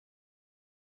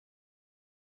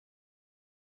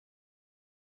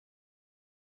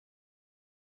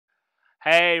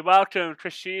Hey, welcome.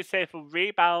 Chris Hughes here from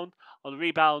Rebound on the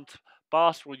Rebound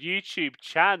Basketball YouTube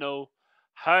channel,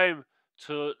 home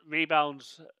to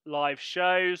Rebound's live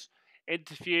shows,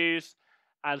 interviews,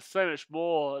 and so much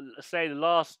more. Let's say the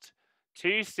last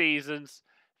 2 seasons,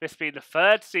 this being the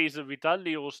third season we've done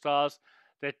the All Stars,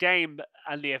 the game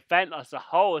and the event as a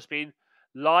whole has been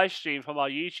live streamed from our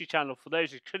YouTube channel for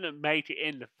those who couldn't make it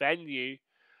in the venue.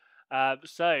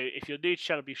 So if you're new to the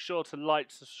channel, be sure to like,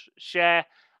 share,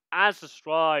 and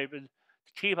subscribe, and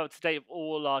to keep up to date with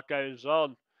all our goes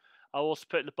on. I'll also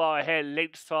put in the bar here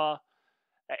links to our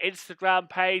Instagram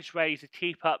page where you can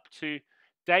keep up to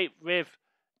date with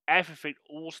everything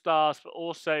All Stars, but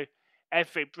also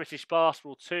everything British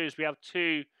basketball too, as we have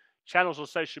 2 channels on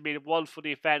social media, one for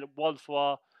the event, one for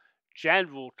our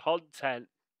general content.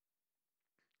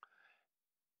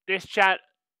 This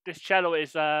channel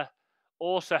is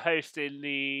also hosting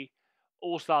the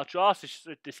All-Star Draft.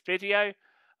 This video,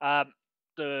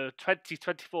 the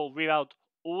 2024 Rebound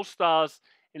All Stars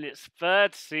in its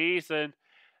 3rd season,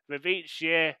 with each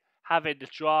year having the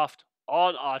draft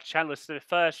on our channel. So the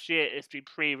first year it's been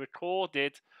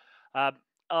pre-recorded.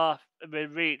 We're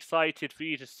really excited for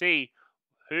you to see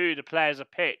who the players are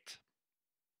picked.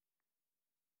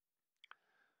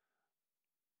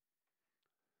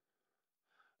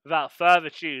 Without further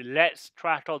ado, let's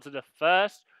crack on to the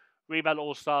first Rebound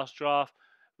All Stars draft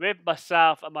with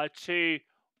myself and my 2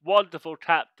 wonderful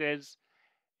captains,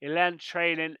 Helene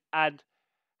Trailin and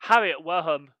Harriet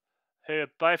Welham, who have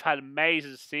both had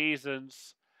amazing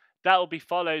seasons. That will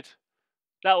follow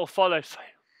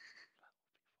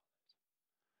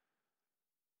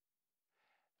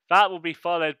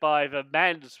by the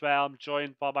men's, where I'm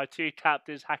joined by my 2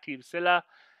 captains, Hakeem Sylla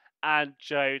and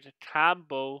Johde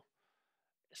Campbell.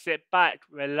 Sit back,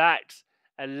 relax,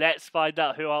 and let's find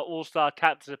out who our All-Star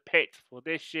captains have picked for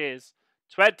this year's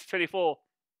 2024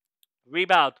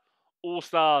 Rebound All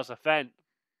Stars event.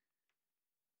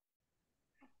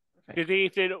 Good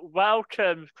evening,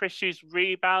 welcome. Chris Hughes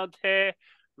Rebound here.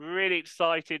 Really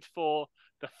excited for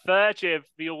the 3rd year of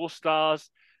the All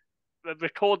Stars. We're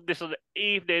recording this on the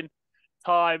evening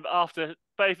time after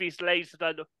both these ladies have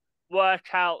done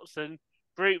workouts and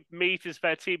group meetings for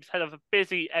their teams ahead of a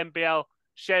busy NBL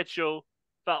schedule.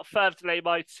 Without further delay,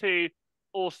 my 2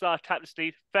 All-Star captains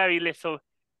need very little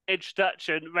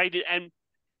introduction. Reigning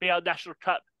NBL National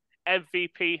Cup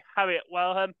MVP Harriet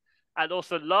Welham, and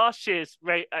also last year's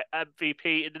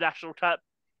MVP in the National Cup,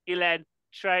 Helene,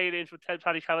 Trailin from Thames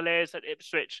Valley Cavaliers and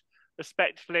IPSWICH,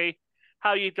 respectively.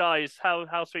 How are you guys?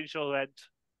 How's things your end?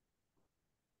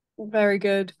 Very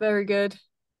good, very good.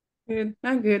 Good.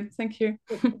 I'm good, thank you.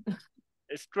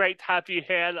 It's great to have you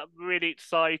here, and I'm really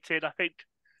excited. I think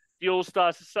the All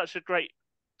Stars is such a great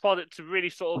product to really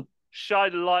sort of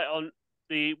shine a light on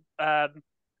the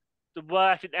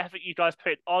work and effort you guys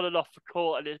put on and off the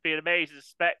court, and it's been an amazing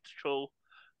spectacle.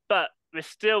 But we're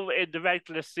still in the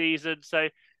regular season, so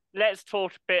let's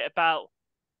talk a bit about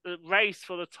the race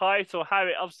for the title.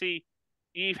 Harriet, obviously,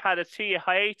 you've had a 2-year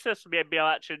hiatus from the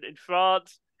NBL action in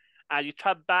France, and you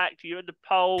come back, you're in the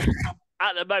poll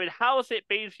at the moment. How has it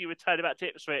been for you returning back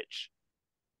to IPSWICH?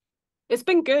 It's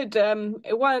been good.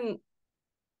 It wasn't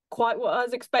quite what I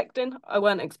was expecting. I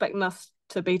weren't expecting us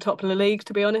to be top of the league,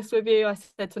 to be honest with you. I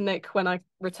said to Nick when I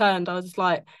returned, I was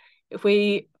like, if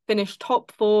we finish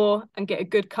top 4 and get a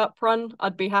good cup run,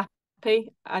 I'd be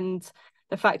happy. And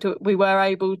the fact that we were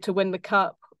able to win the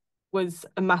cup was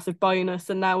a massive bonus.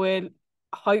 And now we're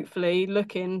hopefully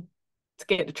looking to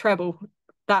get the treble.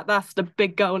 That's the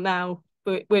big goal now,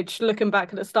 which, looking back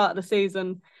at the start of the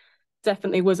season,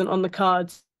 definitely wasn't on the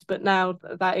cards. But now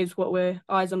that is what we're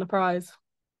eyes on the prize.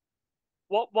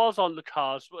 What was on the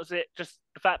cards? Was it just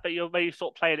the fact that you're maybe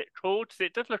sort of playing it cool? Because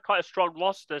it does look quite a strong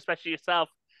roster, especially yourself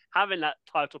having that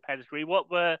title pedigree.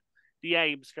 What were the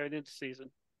aims going into the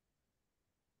season?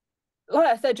 Like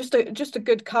I said, just a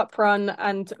good cup run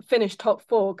and finish top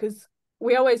 4, because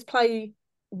we always play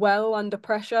well under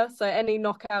pressure. So any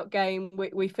knockout game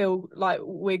we feel like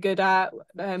we're good at,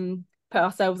 put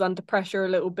ourselves under pressure a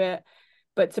little bit.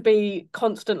 But to be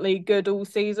constantly good all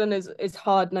season is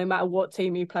hard, no matter what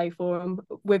team you play for. And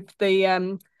with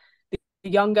the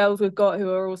young girls we've got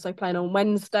who are also playing on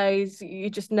Wednesdays, you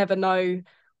just never know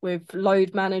with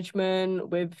load management,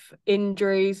 with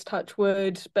injuries, touch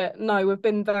wood. But no, we've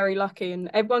been very lucky, and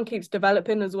everyone keeps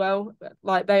developing as well.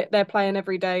 Like they're playing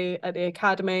every day at the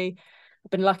academy.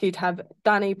 I've been lucky to have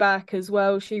Danny back as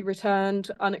well. She returned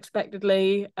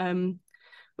unexpectedly.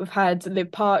 We've had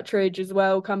Liv Partridge as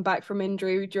well come back from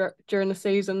injury during the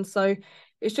season. So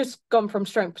it's just gone from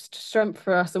strength to strength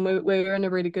for us, and we're in a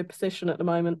really good position at the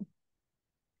moment.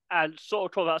 And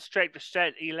sort of talk about strength to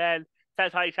strength, Helene,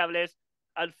 Thames Valley Cavaliers,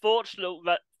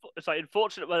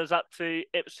 unfortunate runners up to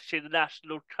Ipswich in the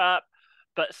National Cup,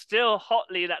 but still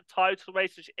hotly in that title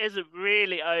race, which isn't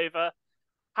really over.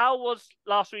 How was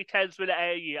last weekend's win at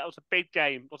AAU? That was a big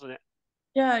game, wasn't it?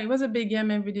 Yeah, it was a big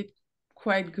game and we did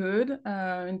quite good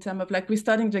in terms of like we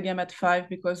starting the game at 5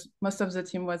 because most of the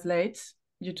team was late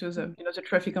due to the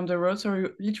traffic on the road. So we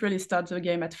literally start the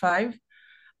game at 5.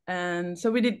 And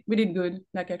so we did good,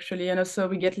 like actually. And also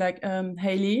we get like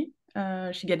Helene,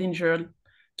 she get injured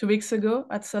 2 weeks ago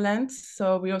at Solent.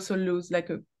 So we also lose like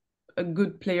a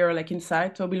good player like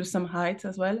inside. So we lose some height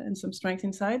as well and some strength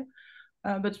inside.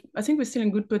 But I think we're still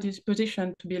in good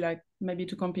position to be like maybe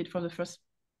to compete for the first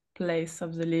place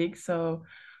of the league. So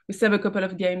we still have a couple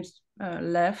of games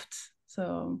left.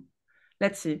 So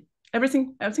let's see. I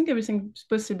think everything is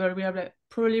possible. We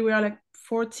are like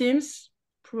 4 teams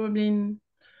probably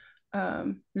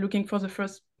looking for the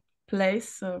first place.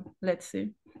 So let's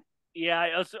see.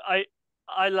 Yeah,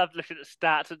 I love looking at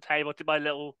stats and table to my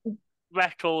little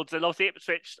records, and obviously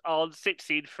Ipswich on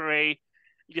 16-3.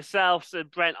 Yourselves and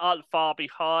Brent aren't far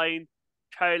behind.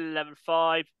 Trailin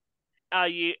 11-5.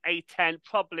 LU A10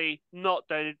 probably not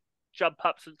going to jump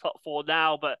up to the top 4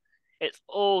 now, but it's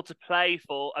all to play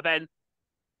for. And then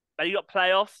you got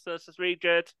playoffs, so this is really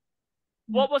good.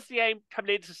 What was the aim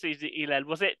coming into the season, Helene?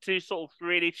 Was it to sort of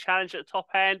really challenge at the top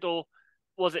end, or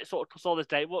was it sort of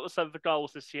consolidate? What were some of the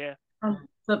goals this year?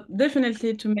 So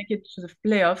definitely to make it to the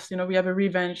playoffs, we have a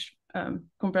revenge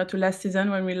compared to last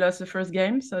season when we lost the first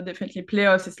game. So definitely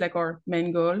playoffs is like our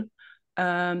main goal.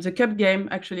 The cup game,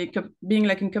 actually, being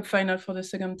like in cup final for the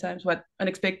second time, was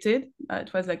unexpected.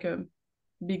 It was like a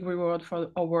big reward for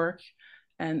our work.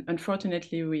 And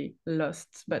unfortunately, we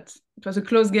lost. But it was a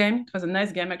close game. It was a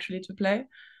nice game, actually, to play.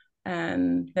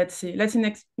 And let's see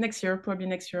next year, probably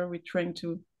next year, we're trying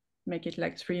to make it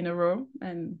like 3 in a row.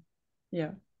 And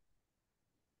yeah.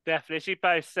 Definitely. As you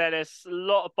both said, there's a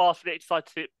lot of basketball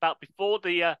excited about before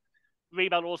the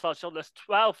Rebound All Stars on the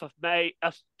 12th of May.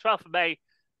 12th of May,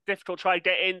 difficult to try and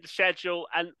get in the schedule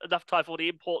and enough time for the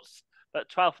imports. But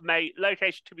 12th of May,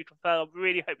 location to be confirmed. I'm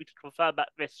really hoping to confirm that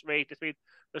this week. It's been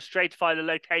frustrating to find a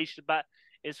location that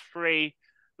is free,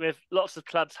 with lots of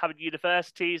clubs having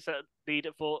universities that need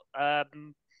it for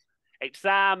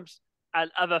exams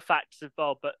and other factors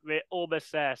involved. But we're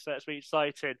almost there, so it's really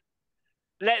exciting.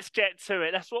 Let's get to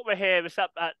it. That's what we're here. It's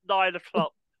up at 9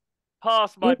 o'clock,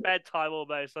 past my bedtime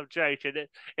almost. I'm joking.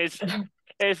 It's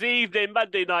evening,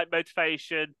 Monday night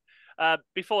motivation.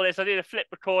 Before this, I need to flip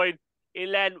the coin.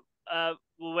 Helene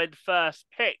will win first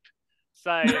pick.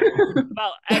 So,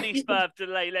 without any further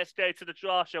delay, let's go to the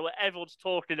draft show what everyone's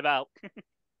talking about.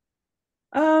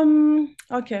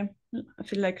 Okay. I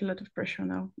feel like a lot of pressure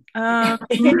now.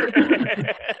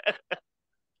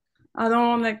 I don't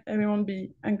want like everyone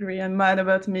be angry and mad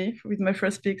about me with my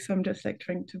first pick, so I'm just like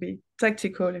trying to be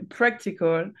tactical and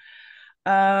practical.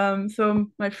 So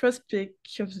my first pick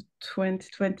of the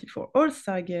 2024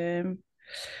 All-Star game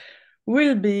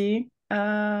will be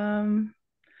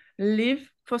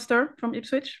Liv Foster from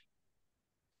Ipswich.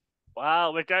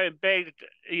 Wow, we're going big.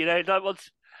 That's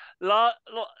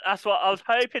what I was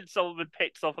hoping someone would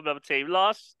pick someone from another team.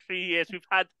 Last 3 years, we've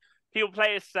had people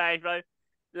players say,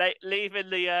 like leaving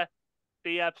the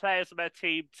players on their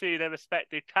team to their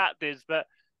respective captains, but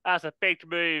that's a big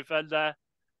move. And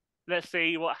let's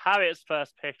see what Harriet's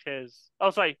first pick is. Oh,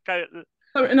 sorry.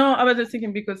 Sorry, no, I was just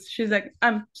thinking because she's like,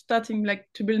 I'm starting like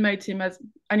to build my team as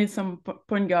I need some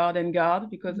point guard and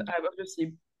guard because I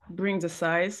obviously bring the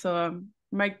size. So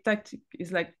my tactic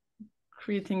is like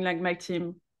creating like my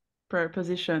team per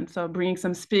position. So bringing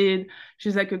some speed.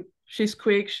 She's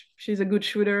quick. She's a good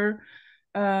shooter.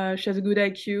 She has a good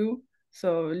IQ.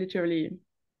 So literally,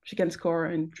 she can score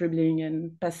and dribbling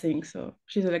and passing. So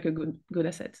she's like a good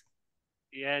asset.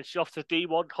 Yeah, she's off to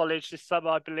D1 college this summer,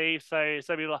 I believe. So it's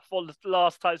only like one of the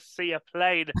last times to see her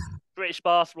play British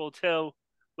basketball till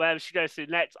where she goes to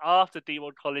next after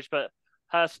D1 college. But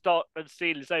her stock and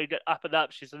ceiling is only get up and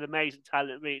up. She's an amazing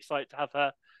talent. Really excited to have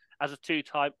her as a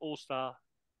 2-time All-Star.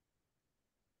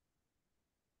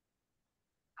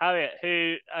 Harriet,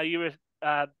 who are you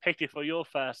picking for your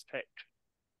first pick?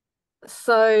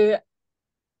 So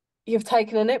you've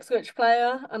taken an Ipswich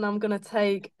player, and I'm going to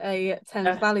take a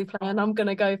Thames Valley player, and I'm going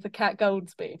to go for Kat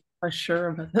Goldsby. For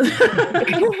sure.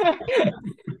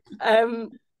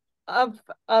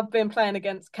 I've been playing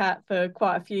against Kat for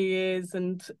quite a few years,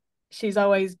 and she's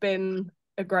always been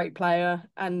a great player,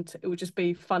 and it would just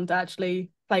be fun to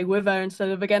actually play with her instead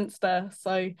of against her.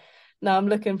 So now I'm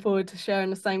looking forward to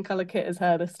sharing the same colour kit as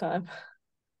her this time.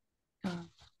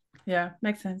 Yeah,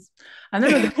 makes sense. I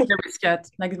never got to with Kat.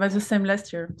 Like it was the same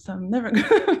last year, so I'm never.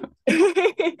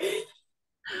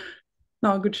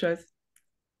 No, good choice.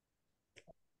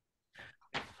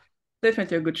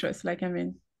 Definitely a good choice. Like, I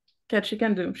mean, Cat, she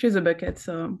can do. She's a bucket,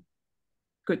 so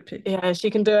good pick. Yeah, she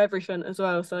can do everything as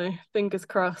well, so fingers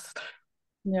crossed.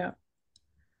 Yeah.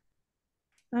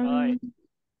 Right.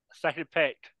 Second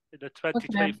pick in the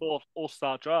 2024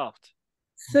 All-Star draft.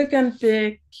 Second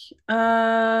pick,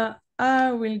 I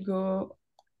will go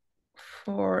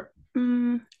for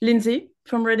Lindsay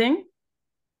from Reading,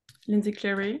 Lindsay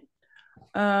Cleary.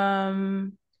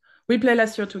 We played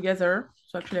last year together,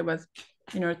 so actually I was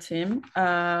in her team.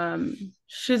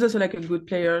 She's also like a good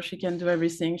player. She can do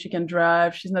everything. She can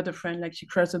drive. She's not a friend, like she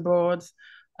crosses the boards.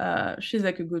 She's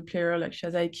like a good player. Like she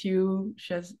has IQ.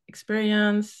 She has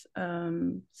experience.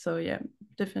 So yeah,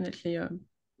 definitely a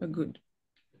good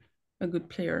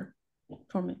player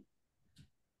for me.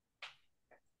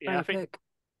 Yeah,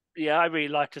 I really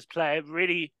like this player.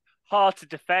 Really hard to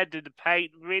defend in the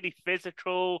paint, really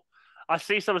physical. I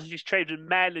see someone who's trained with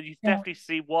men, and you definitely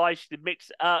see why she can mix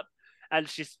it up. And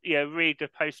she's really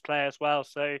good post player as well.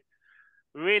 So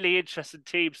really interesting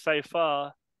team so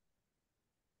far.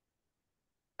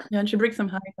 Yeah, and she brings some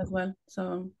height as well.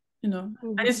 So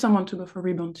I need someone to go for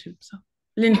rebound too. So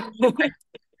Lindsay.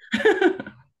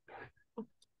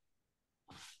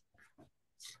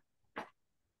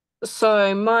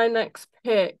 So my next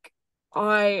pick,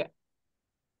 I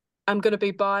am going to be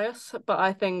biased, but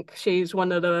I think she's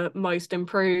one of the most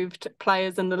improved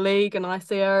players in the league, and I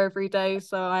see her every day.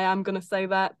 So I am going to say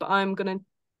that, but I'm going to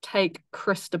take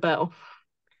Christabel.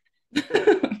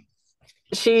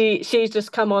 She's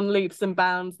just come on leaps and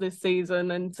bounds this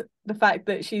season, and the fact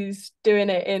that she's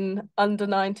doing it in under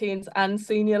 19s and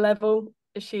senior level,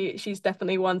 she's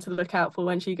definitely one to look out for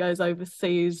when she goes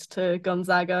overseas to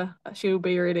Gonzaga. She'll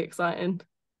be really exciting.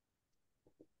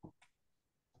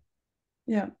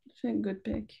 Yeah, I think good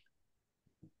pick.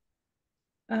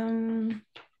 Okay,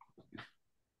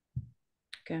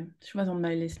 she was on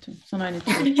my list too, so now I need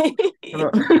to.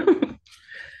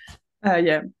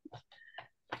 Yeah.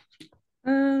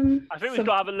 I think we've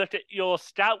got to have a look at your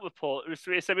scout report.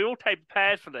 So we all came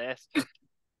prepared for this.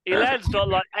 Helene's got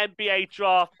like NBA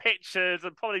draft pictures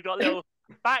and probably got little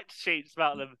fact sheets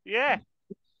about them. Yeah.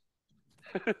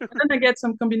 And then I get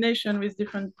some combination with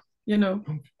different, Yep.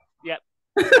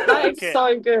 That is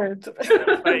so good.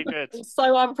 That's very good.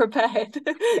 So unprepared.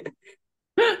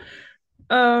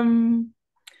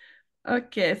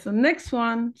 Okay, so next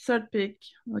one, third pick.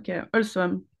 Okay,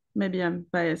 also maybe I'm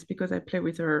biased because I play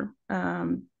with her,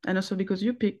 and also because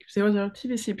you pick the other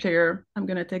TVC player. I'm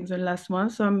gonna take the last one,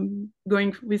 so I'm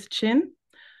going with Chin.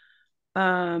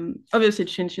 Obviously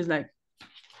Chin, she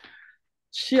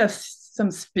has some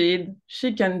speed.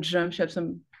 She can jump. She has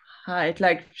some height.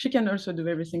 Like she can also do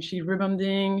everything. She's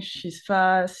rebounding. She's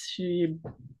fast. She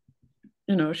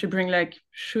bring like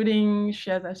shooting. She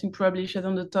has, I think probably she's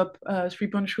on the top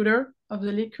 3-point shooter of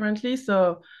the league currently.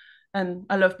 So, and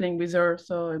I love playing with her.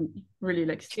 So I'm really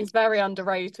like. She's very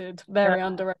underrated. Very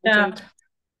underrated.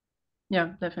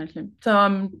 Yeah, definitely. So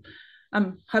I'm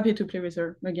happy to play with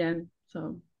her again.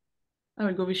 So I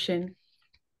will go with Shane.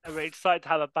 And we're excited to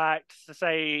have her back to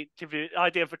say, give you an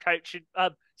idea of the coaching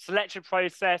selection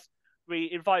process. We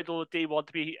invited all the D1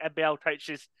 to be NBL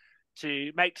coaches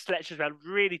to make selections. We had a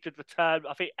really good return.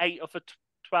 I think 8 of the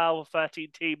 12 or 13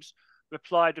 teams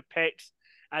replied with picks,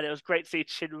 and it was great to see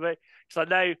Chinwe. Because I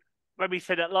know when we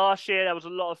said it last year, there was a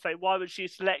lot of saying, why was she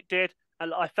selected?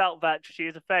 And I felt that she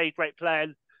is a very great player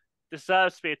and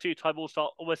deserves to be a 2-time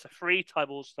All-Star, almost a 3-time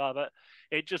All-Star, but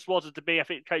it just wasn't to be. I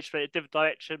think the coach went a different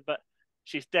direction, but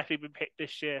she's definitely been picked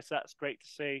this year, so that's great to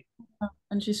see.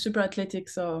 And she's super athletic,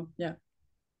 so yeah.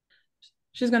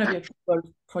 She's going to be a trouble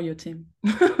for your team.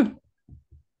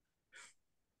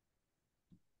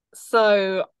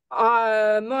 So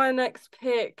my next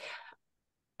pick,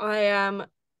 I am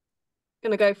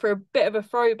going to go for a bit of a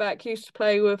throwback. Used to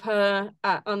play with her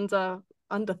at under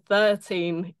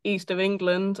 13 East of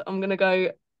England. I'm going to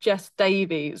go Jess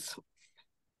Davies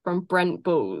from Brent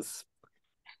Bulls.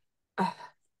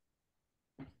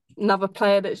 Another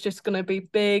player that's just going to be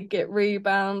big, get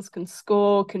rebounds, can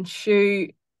score, can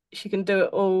shoot. She can do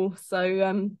it all.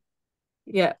 So,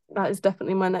 yeah, that is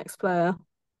definitely my next player.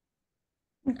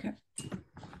 Okay.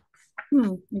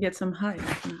 You get some height.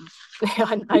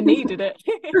 I needed it.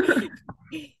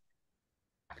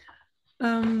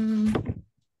 Okay,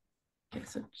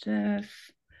 so Jeff.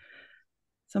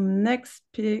 Some next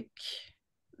pick.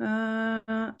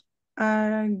 I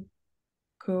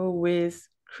go with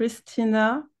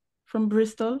Christina from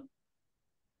Bristol.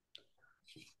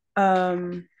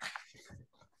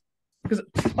 Because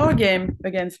our game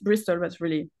against Bristol was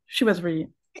really, she was really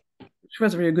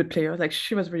a good player. Like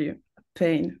she was really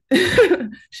pain.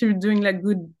 She's doing like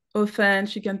good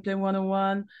offense. She can play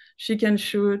one-on-one. She can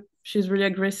shoot. She's really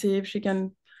aggressive. She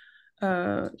can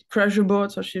crash the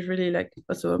board. So she's really like,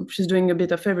 also she's doing a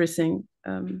bit of everything.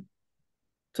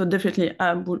 So definitely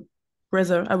I would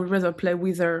rather play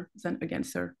with her than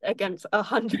against her. Against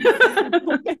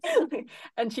 100%.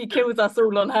 And she kills us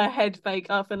all on her head fake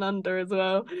up and under as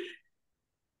well.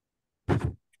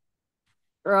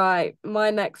 Right, my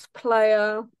next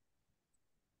player,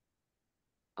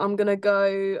 I'm gonna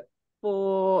go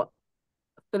for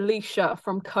Felicia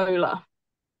from Cola.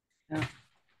 Yeah.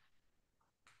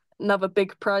 Another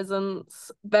big presence.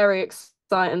 Very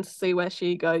exciting to see where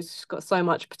she goes. She's got so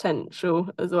much potential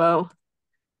as well.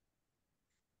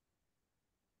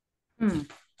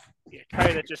 Yeah,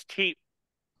 Cola just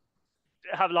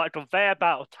have like a conveyor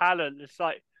belt of talent. It's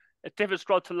like a different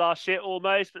squad to last year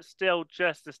almost, but still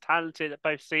just as talented at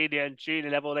both senior and junior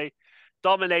level. They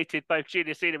dominated both junior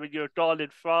and senior when you were gone in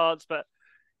France, but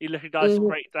you look at guys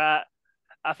break that.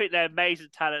 I think they're amazing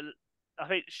talent. I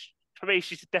think for me,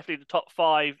 she's definitely the top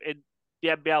 5 in the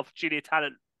NBL for junior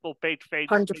talent for big things.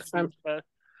 100%.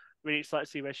 Really excited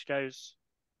to see where she goes.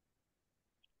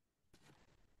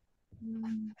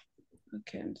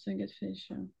 Okay, I'm just gonna get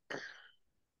finished.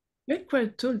 You're quite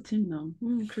a tall team now.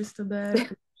 Christabel,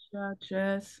 Felicia,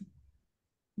 Jess.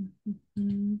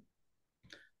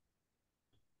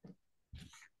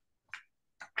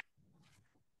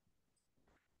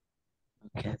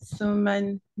 Okay, so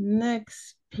my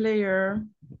next player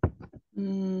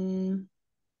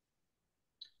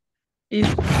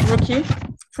is Rocky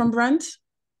from Brent.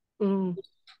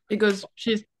 Because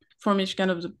she's, for me, she's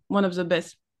kind of one of the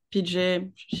best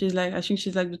PJ. She's like, I think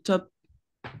she's like the top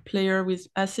player with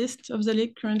assists of the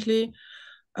league currently.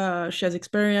 She has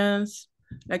experience.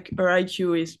 Like her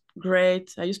IQ is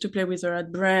great. I used to play with her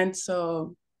at Brent,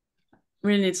 so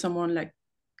really need someone like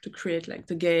to create like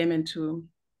the game and to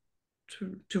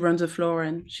run the floor,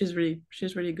 and she's really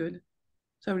good.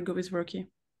 So I will go with Rocky.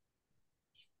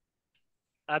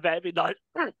 I bet it'd be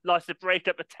nice to break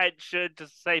up the tension, to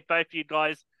say both of you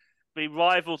guys be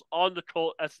rivals on the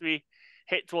court as we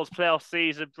hit towards playoff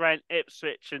season. Brent,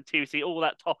 Ipswich, and TBC, all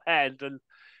that top end, and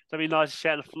it'd be nice to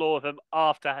share the floor with them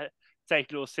after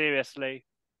taking it all seriously.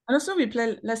 And also, we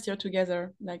played last year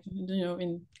together, like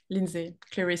in Lindsay,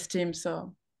 Clary's team.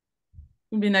 So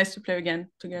it'd be nice to play again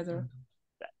together.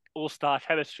 All-star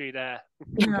chemistry there.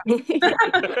 Yeah.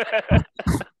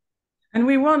 And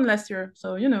we won last year,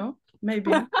 so maybe.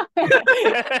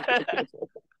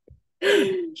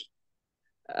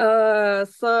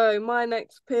 So my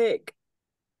next pick,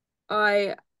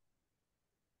 I'm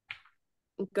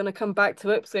gonna come back to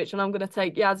Ipswich, and I'm gonna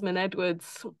take Yasmin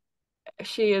Edwards.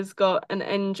 She has got an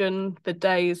engine for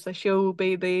days, so she'll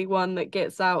be the one that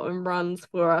gets out and runs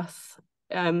for us.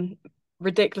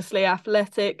 Ridiculously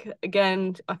athletic.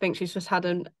 Again, I think she's just had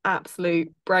an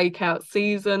absolute breakout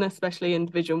season, especially in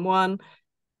Division 1.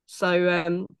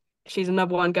 So she's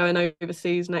another one going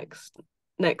overseas next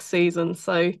season.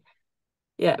 So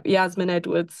yeah, Yasmin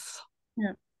Edwards.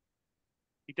 Yeah.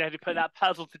 You definitely put that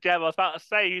puzzle together. I was about to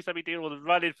say, who's going to be doing all the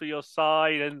running for your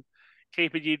side and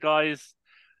keeping you guys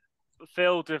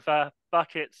filled with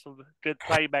buckets of good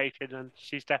playmaking, and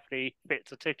she's definitely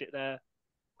fits a ticket there.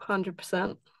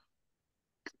 100%.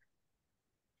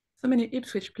 So many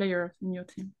Ipswich players in your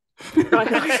team.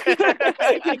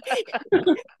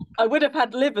 I would have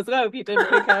had Liv as well if you didn't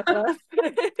pick her first.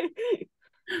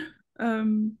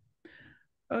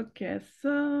 Okay,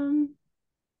 so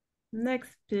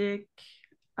next pick,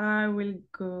 I will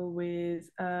go with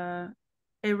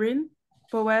Erin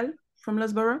Powell from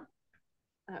Loughborough.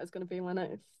 That was going to be my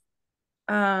notes.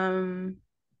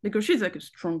 Because she's like a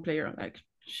strong player. Like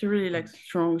she really like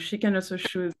strong. She can also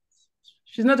shoot.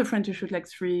 She's not afraid to shoot like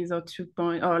 3s or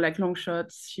 2-point or like long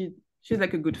shots. She's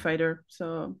like a good fighter.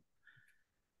 So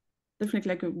definitely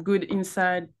like a good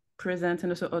inside presence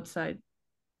and also outside.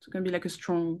 It's gonna be like a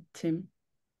strong team.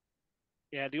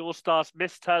 Yeah, the All Stars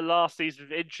missed her last season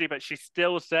with injury, but she's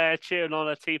still there cheering on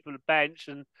her team from the bench,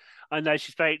 and I know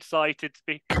she's very excited to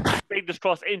be fingers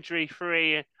crossed injury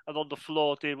free and on the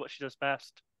floor doing what she does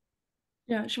best.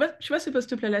 Yeah, she was supposed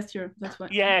to play last year. That's why.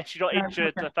 Yeah, she got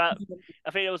injured. Okay. I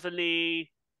think it was in the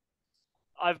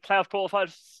either playoff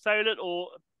qualifiers Solent or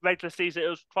regular season. It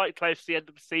was quite close to the end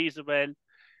of the season when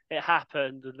it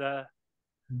happened, and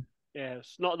yeah,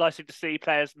 it's not nice to see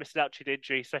players missing out to an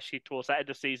injury, especially towards that end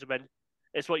of the season when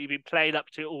it's what you've been playing up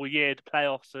to all year, the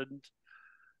playoffs, and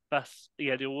that's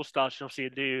the All Stars is obviously a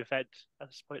new event at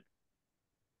this point.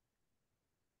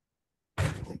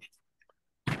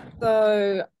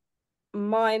 So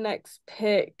my next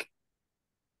pick,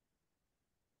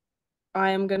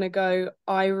 I am going to go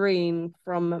Irene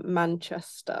from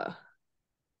Manchester.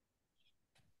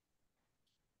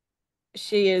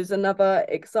 She is another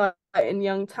exciting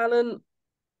young talent.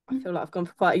 I feel like I've gone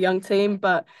for quite a young team,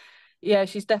 but yeah,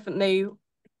 she's definitely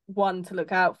one to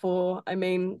look out for. I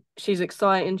mean, she's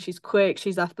exciting, she's quick,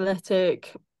 she's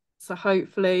athletic. So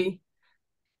hopefully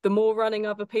the more running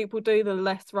other people do, the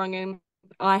less running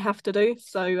I have to do.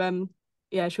 So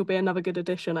yeah, she'll be another good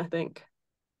addition, I think.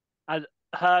 And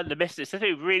her and the Mystics, they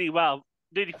do really well.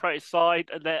 Newly promoted side,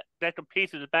 and they're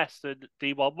competing the best in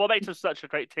D1. What makes them such a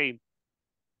great team?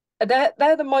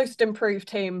 They're the most improved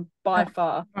team by Yeah.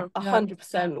 far, Yeah.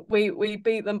 100%. We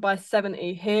beat them by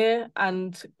 70 here,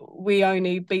 and we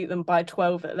only beat them by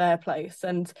 12 at their place.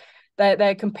 And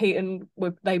they're competing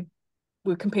with they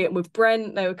were competing with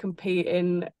Brent. They were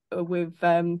competing with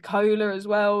Kohler as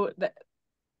well.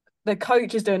 The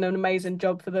coach is doing an amazing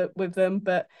job with them,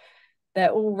 but their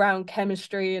all-round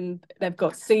chemistry, and they've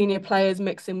got senior players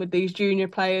mixing with these junior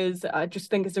players. I just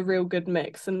think it's a real good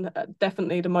mix, and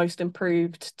definitely the most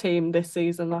improved team this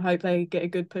season. I hope they get a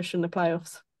good push in the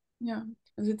playoffs. Yeah,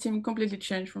 the team completely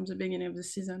changed from the beginning of the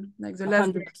season. Like the last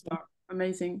 100%. games are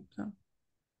amazing. So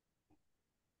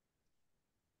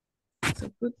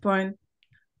good point.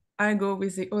 I go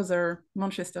with the other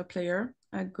Manchester player.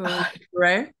 I go with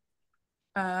Ray.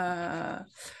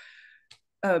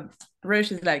 Ray,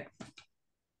 she's like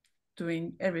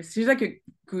doing everything. She's like a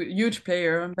huge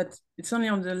player, but it's only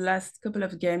on the last couple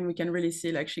of games we can really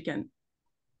see like she can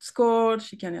score,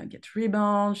 she can get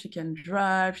rebound, she can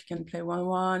drive, she can play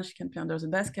 1-1, she can play under the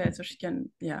basket. So she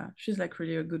can, yeah, she's like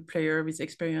really a good player with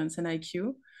experience and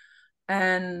IQ.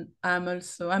 And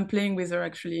I'm playing with her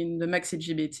actually in the Maxi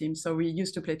GB team. So we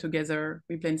used to play together.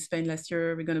 We played in Spain last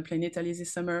year. We're gonna play in Italy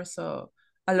this summer. So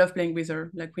I love playing with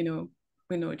her. Like we know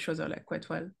each other like quite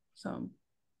well. So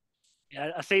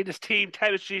yeah, I see this team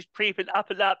chemistry is creeping up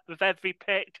and up with every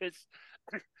pick. It's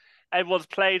everyone's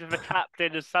played with a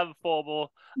captain in some form or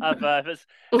other. If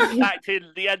it's back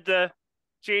in the end of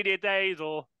junior days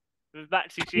or with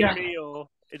Maxi GB or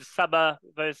in summer,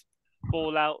 those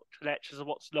ball out connections and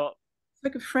what's not.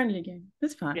 it's like a friendly game.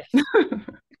 It's fine. Yes.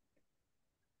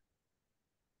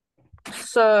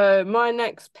 So my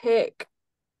next pick,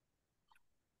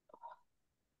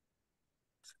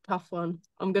 it's a tough one.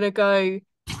 I'm gonna go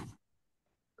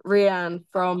Rianne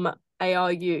from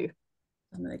ARU.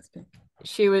 The next pick.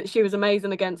 She was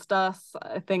amazing against us.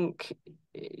 I think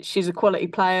she's a quality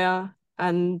player,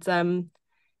 and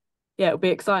yeah, it'll be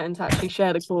exciting to actually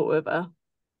share the court with her.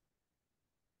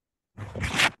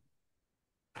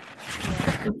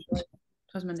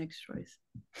 That was my next choice.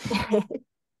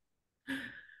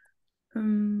 A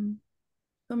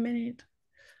minute.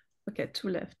 Okay, 2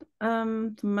 left.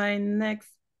 My next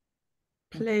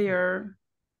player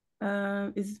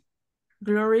is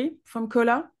Glory from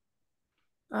Cola.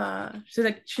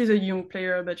 She's a young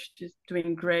player, but she's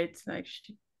doing great. Like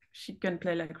she can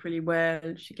play like really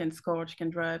well. She can score. She can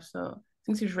drive. So I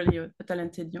think she's really a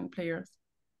talented young player.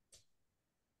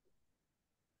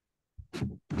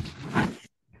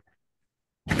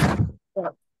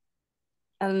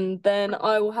 And then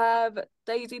I will have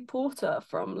Daisy Porter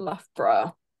from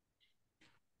Loughborough.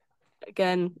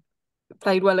 Again,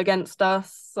 played well against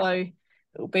us, so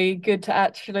it'll be good to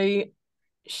actually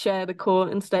share the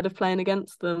court instead of playing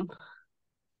against them.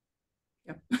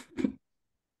 Yep.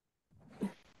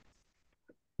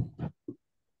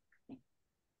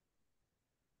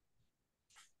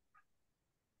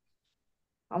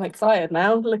 I'm excited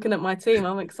now. Looking at my team,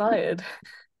 I'm excited.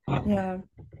 Yeah.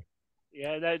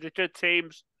 Yeah, no, the good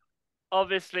teams.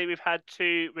 Obviously, we've had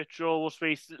 2 withdrawals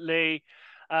recently.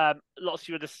 Lots of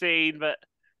you would have seen, but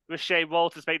Rochelle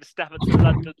Walters made a step up to the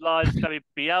London Lions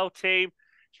WBL team.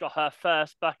 She got her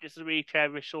first buckets of the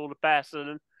weekend. Wish her all the best.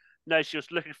 And no, she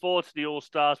was looking forward to the All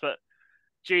Stars, but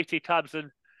duty comes and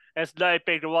there's no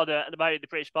bigger honour at the moment. The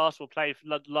British basketball playing for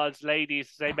London Lions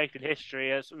ladies. They're making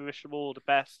history. As we wish them all the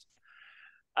best.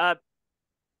 And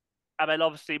then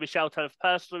obviously Michelle Turner for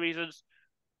personal reasons.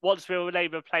 Once we were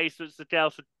named replacements, the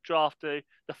girls would draft the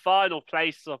final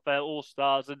place of their All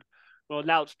Stars and will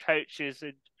announce coaches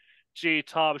in due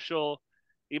time. I'm sure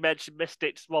you mentioned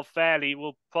Mystics, Rob Fairley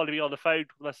will probably be on the phone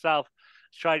with myself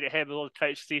to try and get him on the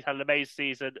coach. He's had an amazing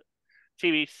season.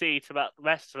 TBC to about the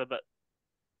rest of them. But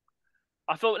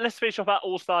I thought let's finish off that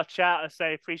All Star chat and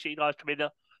say appreciate you guys coming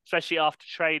up, especially after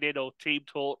training or team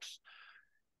talks.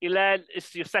 Helene,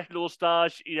 it's your second All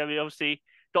Stars. You know, we obviously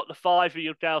got the 5 with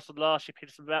your girls from last year,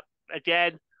 picked them up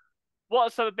again. What are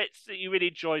some of the bits that you really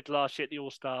enjoyed last year at the All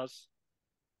Stars?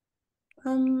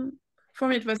 For me,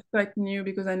 it was quite new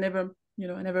because I never You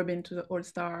know, I've never been to the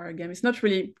All-Star game. It's not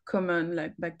really common,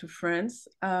 like back to France.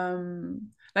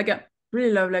 Like I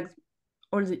really love like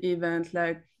all the events,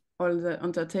 like all the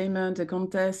entertainment, the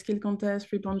contest, skill contest,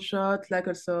 3-point shot, like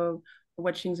also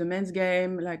watching the men's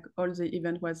game, like all the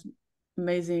event was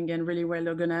amazing and really well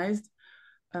organized.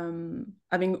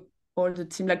 Having all the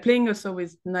team, like playing also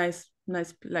with nice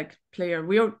like player.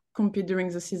 We all compete during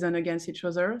the season against each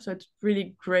other, so it's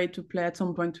really great to play at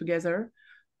some point together.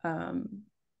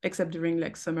 Except during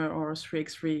like summer or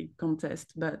 3x3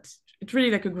 contest, but it's really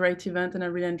like a great event and I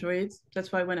really enjoy it.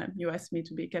 That's why when you asked me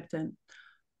to be captain,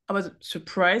 I was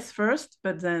surprised first,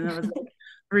 but then I was like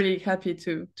really happy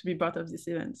to be part of this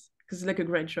event because it's like a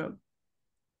great job.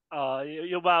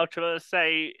 You're welcome. I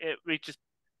say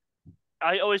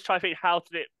I always try to think how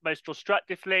to do it most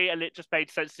constructively, and it just made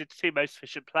sense to the two most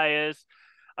efficient players.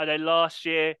 I know last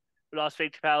year, when I was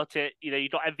thinking about it, you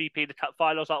got MVP in the cup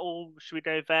final. I was like, oh, should we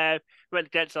go there? We went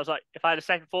against it. I was like, if I had a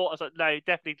second thought, I was like, no,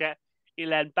 definitely get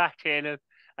Helene back in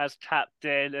as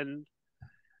captain. And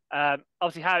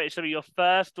obviously, Harriet, some of your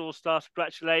first All Stars.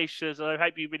 Congratulations. And I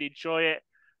hope you really enjoy it.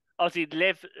 Obviously,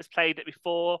 Liv has played it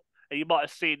before, and you might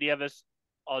have seen the others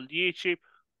on YouTube.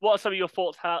 What are some of your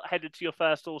thoughts headed to your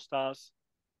first All Stars?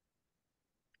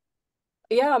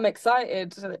 Yeah, I'm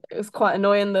excited. It was quite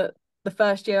annoying that the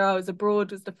first year I was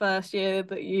abroad was the first year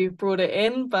that you brought it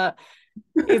in, but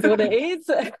is what it is.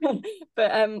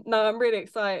 But no, I'm really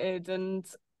excited, and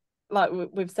like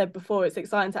we've said before, it's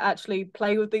exciting to actually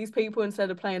play with these people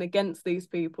instead of playing against these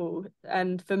people.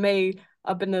 And for me,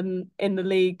 I've been in the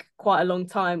league quite a long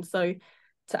time, so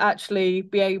to actually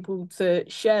be able to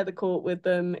share the court with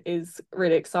them is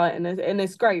really exciting, and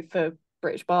it's great for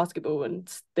British basketball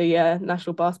and the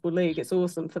National Basketball League. It's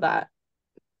awesome for that.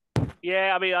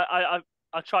 Yeah, I mean, I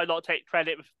try not to take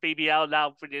credit with BBL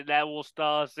now bringing their All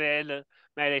Stars in, and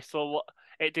maybe they saw what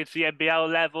it did for the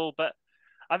NBL level. But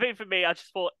I think for me, I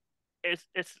just thought it's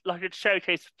like a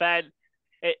showcase event.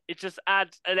 It just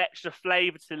adds an extra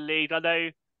flavour to the league. I know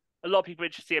a lot of people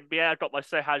interested in the NBA. I've got my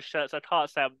So Hand shirt, so I can't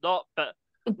say I'm not. But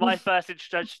my first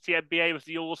introduction to the NBA was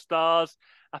the All Stars.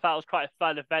 I thought it was quite a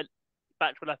fun event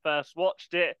back when I first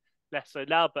watched it. Less so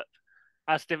now, but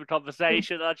that's a different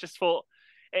conversation. I just thought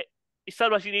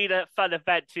sometimes you need a fun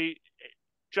event to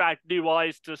drag new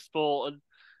eyes to the sport, and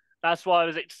that's why I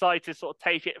was excited to sort of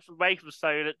take it away from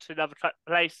Solent to another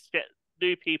place to get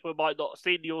new people who might not have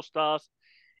seen the All Stars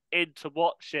in to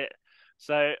watch it.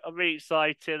 So I'm really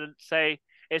excited and say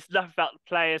it's nothing about the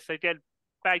players. So again,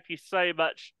 thank you so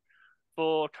much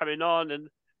for coming on and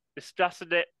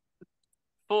discussing it.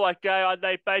 Before I go, I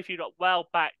know both of you got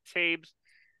well-backed teams.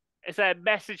 Is there a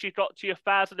message you've got to your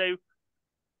fans? I know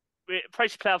we're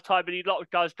approaching playoff time and a lot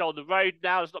of guys go on the road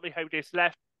now. There's not many home games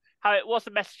left. What's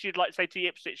the message you'd like to say to the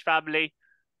IPSWICH family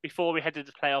before we head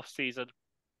into the playoff season?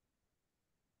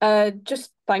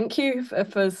 Just thank you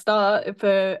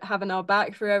for having our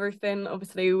back through everything.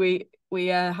 Obviously, we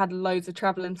had loads of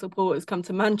travelling supporters come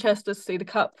to Manchester to see the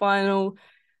cup final,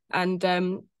 and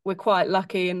we're quite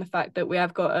lucky in the fact that we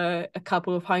have got a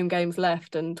couple of home games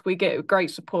left, and we get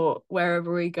great support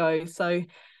wherever we go. So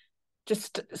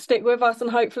just stick with us, and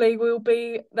hopefully we'll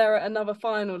be there at another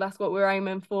final. That's what we're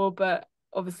aiming for. But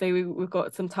obviously we've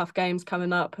got some tough games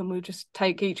coming up, and we'll just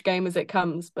take each game as it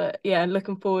comes. But yeah,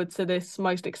 looking forward to this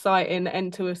most exciting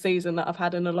end to a season that I've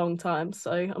had in a long time.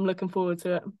 So I'm looking forward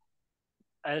to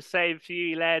it. Same for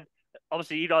you, Len.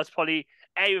 Obviously, you guys probably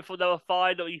aiming for another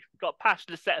final. You've got a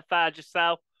passionate set of fans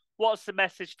yourself. What's the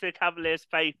message to the Cavaliers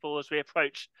faithful as we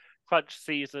approach crunch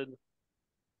season?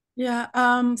 Yeah,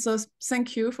 so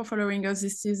thank you for following us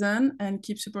this season and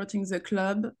keep supporting the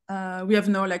club. We have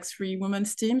now like 3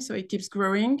 women's teams, so it keeps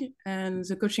growing, and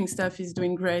the coaching staff is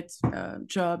doing great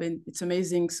job, and it's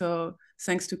amazing. So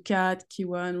thanks to Kat,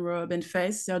 Kiwan, Rob, and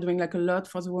Faith, they're doing like a lot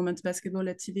for the women's basketball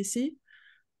at TBC.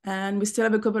 And we still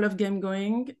have a couple of games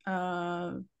going,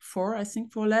 4, I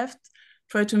think, 4 left.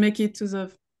 Try to make it to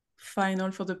the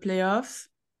final for the playoffs,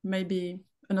 maybe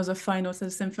another final, so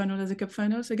the same final as the cup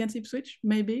finals against IPSWICH,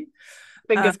 maybe.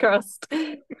 Fingers crossed.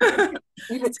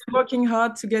 It's working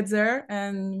hard to get there,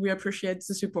 and we appreciate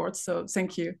the support. So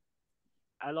thank you.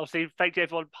 And obviously, thank you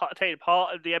everyone taking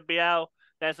part in the NBL.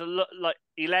 There's a lot, like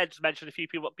Helene's mentioned, a few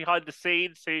people behind the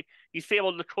scenes who you see them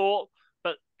on the court,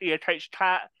 but Coach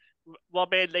Kat,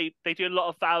 Robin, they do a lot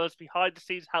of hours behind the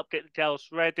scenes, help get the girls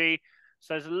ready.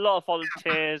 So there's a lot of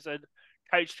volunteers, and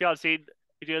Coach Fiancine,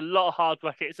 we do a lot of hard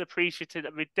work. It's appreciated,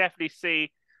 and we definitely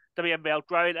see WNBL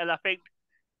growing. And I think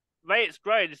the way it's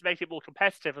growing is making it more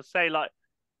competitive. I say, like,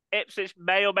 Ipswich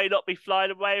may or may not be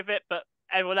flying away with it, but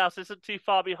everyone else isn't too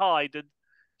far behind. And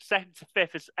second to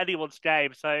fifth is anyone's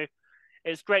game. So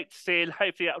It's great to see, and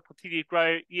hopefully that will continue to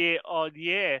grow year on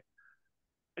year.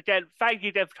 Again, thank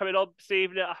you, Deb, for coming on this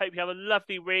evening. I hope you have a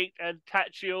lovely week and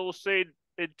catch you all soon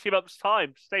in 2 months'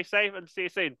 time. Stay safe and see you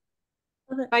soon.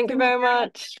 Thank you very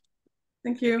much.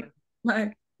 Thank you.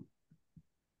 Bye.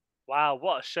 Wow,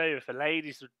 what a show with the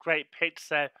ladies with great picks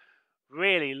there.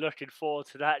 Really looking forward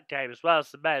to that game as well as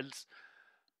the men's.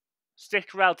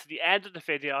 Stick around to the end of the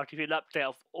video. I'll give you an update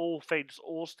of all things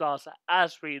All Stars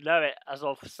as we know it as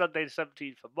of Sunday the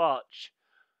 17th of March.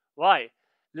 Right,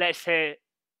 let's go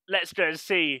and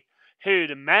see who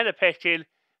the men are picking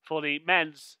for the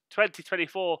men's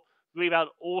 2024 Rebound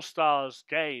All Stars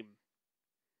game.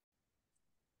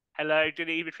 Hello, good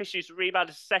evening. Chris Hughes. Rebound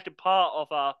is the second part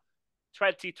of our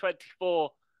 2024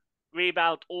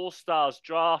 Rebound All Stars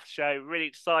draft show. Really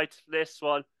excited for this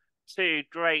one. Two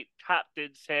great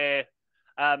captains here.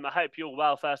 I hope you're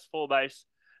well, first and foremost.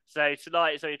 So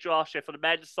tonight is a draft show for the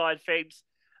men's side of things.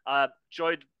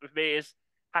 Joined with me is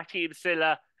Hakeem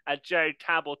Sylla and Johde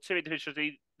Campbell, two individuals who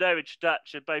no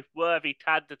introduction, both worthy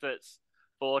candidates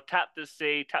for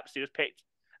captaincy. Captaincy was picked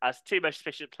as two most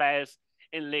efficient players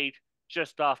in league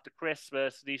just after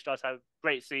Christmas. These guys have a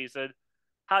great season.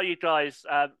 How are you guys?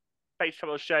 Thanks for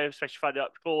coming on the show, especially finding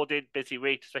up recording. Busy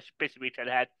week, especially busy weekend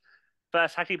ahead.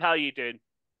 First, Hakeem, how are you doing?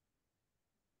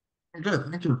 Good,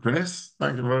 thank you, Chris.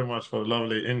 Thank you very much for the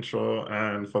lovely intro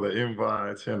and for the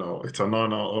invite. You know, it's an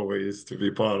honor always to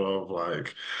be part of.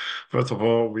 Like, first of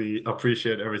all, we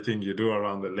appreciate everything you do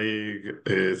around the league.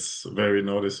 It's very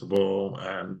noticeable,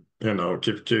 and you know,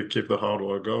 keep the hard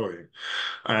work going.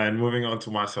 And moving on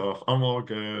to myself, I'm all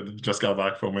good. Just got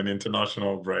back from an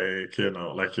international break. You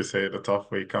know, like you say, the tough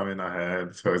week coming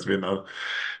ahead. So it's been a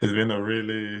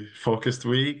really focused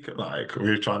week. Like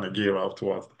we're trying to gear up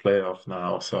towards the playoffs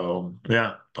now. So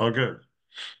yeah, all good.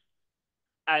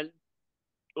 And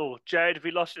Johde, have we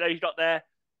lost you? He's not there.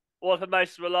 One of the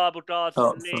most reliable guards in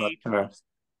the league.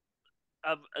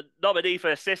 A nominee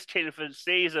for assist king for the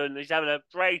season. He's having a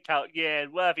breakout year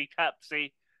and worthy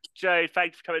captaincy. Johde,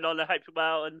 thanks for coming on. I hope you're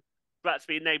well and glad to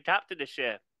be named captain this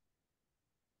year.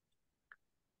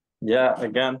 Yeah,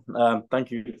 again,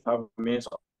 thank you for having me. It's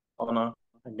an honor.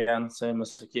 Again, same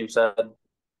as Hakeem said,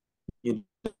 you're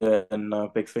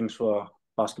doing big things for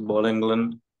Basketball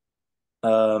England.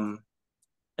 And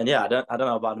yeah, I don't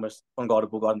know about the most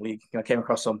unguardable guard in the league. I came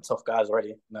across some tough guys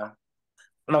already. No,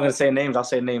 I'm not going to say names. I'll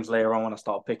say names later on when I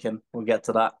start picking. We'll get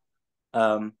to that.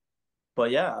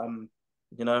 But yeah,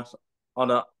 you know,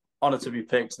 honor to be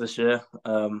picked this year,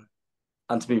 and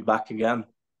to be back again.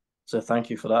 So thank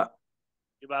you for that.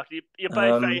 You're welcome. You're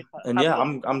both very and yeah,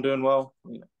 I'm doing well.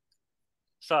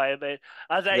 Sorry, mate.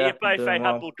 You're both very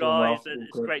humble guys, and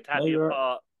it's great to have you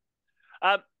apart.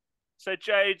 So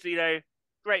Jodes, you know,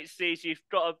 great to see you. You've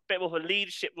got a bit more of a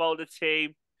leadership role in the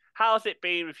team. How's it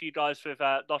been with you guys with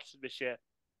Nottingham this year?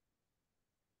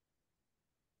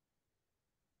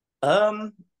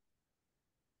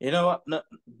 You know what? No,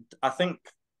 I think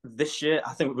this year,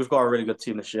 we've got a really good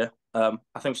team this year. I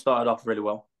think started off really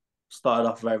well. Started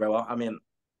off very, very well. I mean,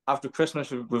 after Christmas,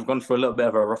 we've gone through a little bit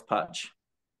of a rough patch.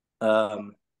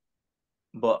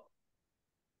 But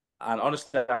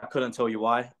honestly, I couldn't tell you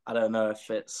why. I don't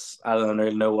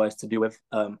really know what it's to do with.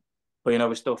 But you know,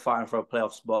 we're still fighting for a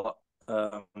playoff spot.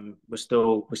 We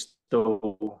still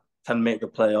can make the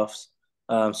playoffs.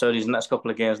 So these next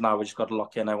couple of games now, we just got to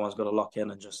lock in. Everyone's got to lock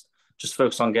in and just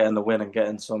focus on getting the win and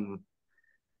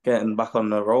getting back on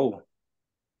the roll.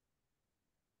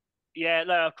 Yeah,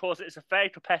 no, of course, it's a very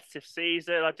competitive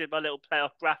season. I did my little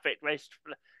playoff graphic race.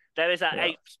 There is that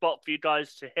 8th spot for you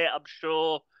guys to hit. I'm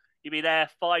sure you'll be there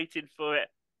fighting for it.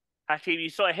 Hakeem, you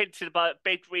sort of hinted about a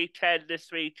big weekend this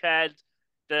weekend,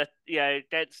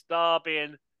 against Derby,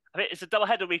 and I think it's a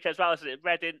double-header weekend as well, isn't it?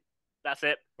 Reading, that's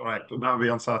it. Right, that'll be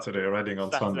on Saturday, Reading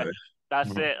on Sunday.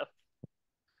 That's it.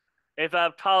 If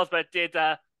Carlsberg did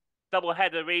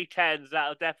double-header weekends,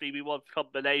 that'll definitely be one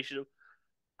combination.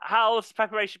 How's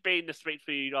preparation been this week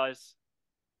for you guys?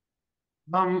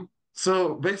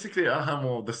 So basically at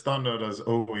Hamill, the standard has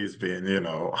always been, you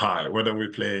know, high, whether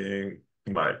we're playing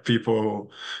like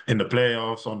people in the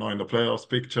playoffs or not in the playoffs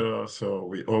picture. So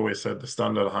we always set the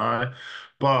standard high.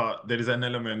 But there is an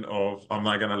element of, I'm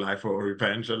not gonna lie, for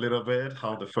revenge a little bit,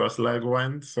 how the first leg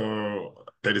went. So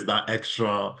there is that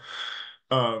extra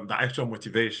the actual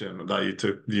motivation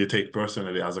that you take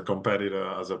personally as a competitor,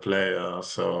 as a player.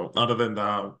 So other than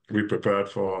that, we prepared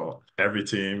for every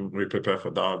team. We prepare for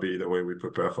Derby the way we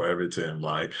prepare for every team.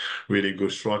 Like really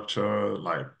good structure.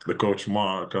 Like the coach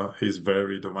Mark, he's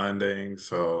very demanding.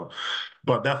 So,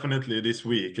 but definitely this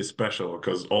week is special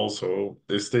because also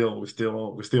we still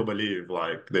believe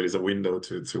like there is a window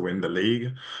to win the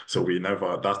league. So we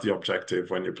never. That's the objective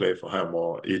when you play for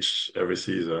Hammer every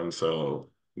season. So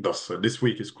this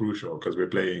week is crucial because we're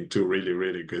playing two really,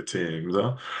 really good teams.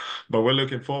 But we're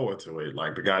looking forward to it.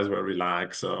 Like the guys were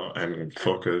relaxed and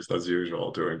focused as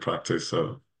usual during practice.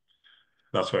 So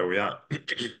that's where we are.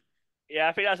 Yeah,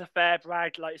 I think that's a fair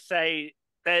brag. Like, say,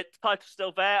 the title's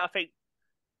still there. I think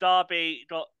Derby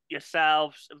got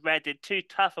yourselves, Reading, two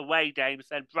tough away games,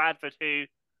 and Bradford, who,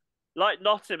 like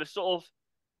Nottingham, is sort of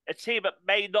a team that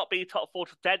may not be top four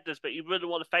contenders, but you wouldn't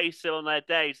want to face them on their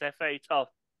days. They're very tough.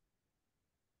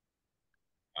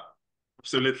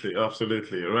 Absolutely,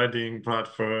 absolutely. Reading,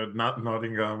 Bradford,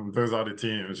 Nottingham, those are the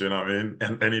teams, you know what I mean?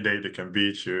 And any day they can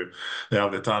beat you. They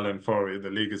have the talent for it. The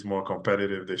league is more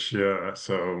competitive this year.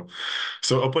 So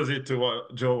opposite to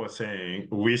what Joe was saying,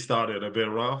 we started a bit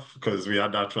rough because we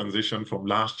had that transition from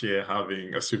last year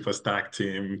having a super stack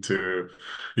team to,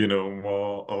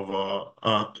 more of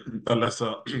a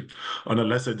lesser, on a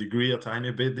lesser degree, a tiny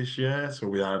bit this year. So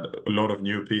we had a lot of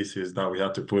new pieces that we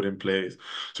had to put in place.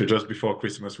 So just before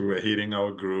Christmas, we were hitting our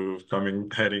groove,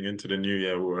 heading into the new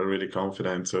year. We were really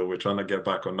confident. So we're trying to get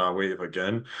back on that wave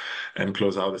again and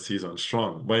close out the season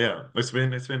strong. But yeah, it's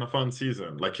been a fun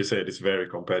season. Like you said, it's very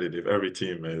competitive. Every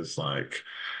team is like,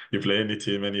 you play any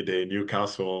team any day.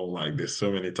 Newcastle, like there's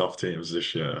so many tough teams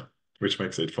this year, which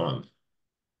makes it fun.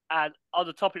 And on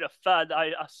the topic of fun,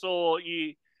 I saw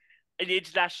you in the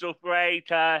international break.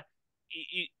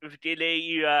 With Guinea,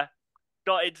 you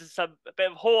got into a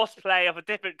bit of horseplay of a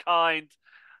different kind.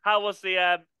 How was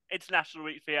the international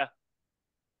week for you?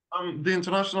 The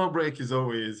international break is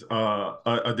always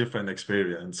a different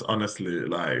experience, honestly.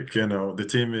 Like, the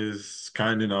team is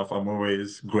kind enough. I'm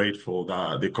always grateful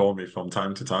that they call me from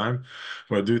time to time.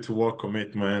 But due to work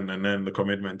commitment and then the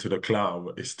commitment to the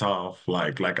club is tough.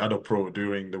 Like other pro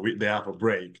during the week, they have a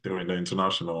break during the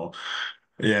international.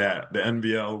 Yeah, the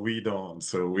NBL we don't,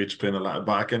 so which been a lot.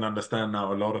 But I can understand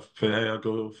now a lot of players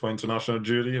go for international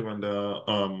duty when they're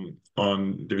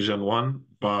on Division One,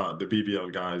 but the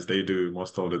BBL guys they do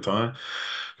most of the time.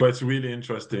 But it's really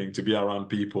interesting to be around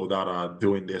people that are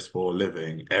doing this for a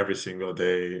living every single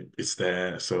day. It's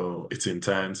there, so it's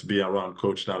intense. Be around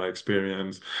coach that are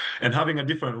experienced and having a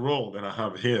different role than I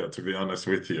have here, to be honest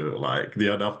with you. Like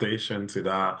the adaptation to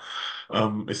that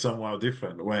is somewhat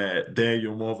different. Where there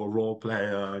you're more of a role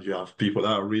player. You have people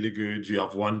that are really good. You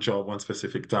have one job, one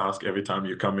specific task. Every time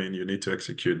you come in, you need to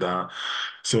execute that.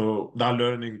 So that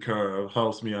learning curve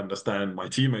helps me understand my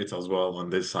teammates as well on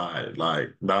this side.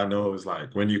 Like that knows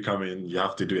like when you come in, you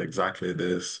have to do exactly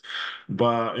this.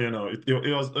 But it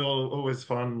was always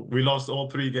fun. We lost all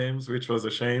three games, which was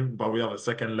a shame, but we have a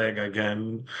second leg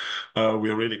again.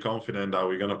 We're really confident that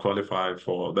we're gonna qualify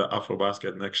for the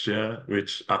AfroBasket next year,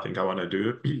 which I think I want to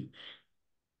do.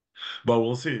 But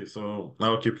we'll see. So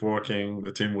I'll keep working.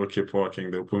 The team will keep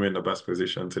working. They'll put me in the best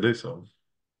position to do so.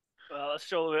 Well, I'm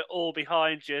sure we're all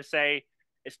behind you. Say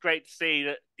it's great to see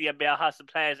that the NBL has some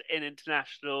players in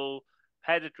international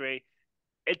pedigree.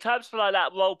 In terms of like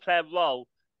that role player role,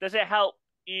 does it help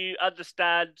you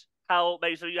understand how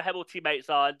maybe some of your Hemel teammates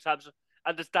are in terms of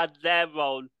understand their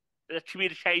role, the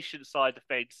communication side of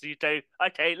things? So you do,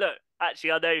 okay, look,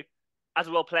 actually, I know as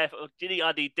a role player for Guinea,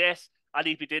 I need this, I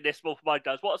need to be doing this more for my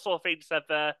guys. What sort of things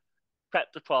have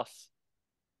crept across?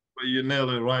 But you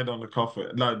nailed it right on the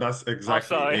coffin. Like that's Oh,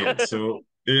 exactly sorry. it. So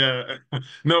yeah,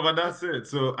 no, but that's it.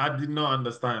 So I did not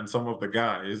understand some of the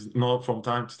guys, not from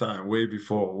time to time, way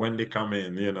before when they come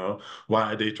in.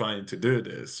 Why are they trying to do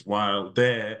this? While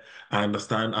there, I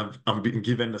understand. I'm being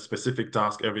given a specific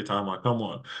task every time I come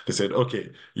on. They said,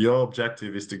 okay, your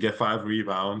objective is to get 5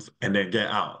 rebounds and then get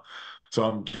out. So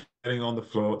I'm getting on the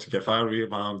floor to get 5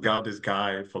 rebounds, guard this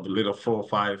guy for the little 4,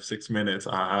 5, 6 minutes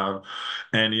I have.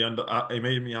 And it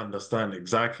made me understand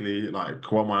exactly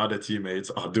like what my other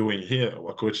teammates are doing here,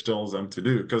 what coach tells them to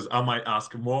do. Because I might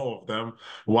ask more of them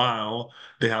while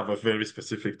they have a very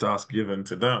specific task given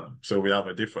to them. So we have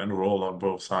a different role on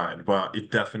both sides. But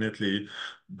it definitely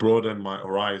broadened my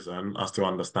horizon as to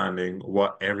understanding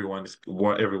what everyone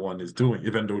is doing,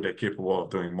 even though they're capable of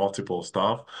doing multiple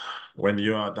stuff. When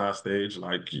you're at that stage,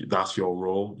 like that's your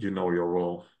role, you know your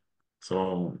role.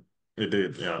 So it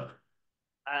did, yeah.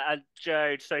 And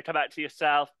Joe, so come back to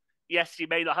yourself. Yes, you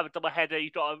may not have a double header.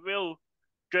 You've got a real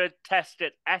good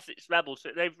tested Essex Rebels. So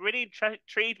they've really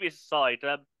intrigued me as a side.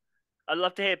 I'd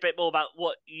love to hear a bit more about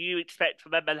what you expect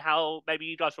from them and how maybe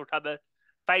you guys will come and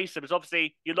face them. Because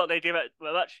obviously you're not going to do it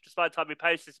much. Just by the time we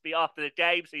post this, be after the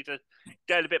game, so you can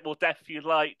go in a bit more depth if you'd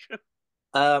like.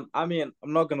 I mean,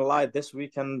 I'm not gonna lie. This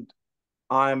weekend,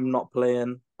 I'm not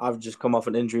playing. I've just come off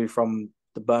an injury from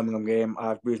the Birmingham game.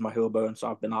 I've bruised my heel bone,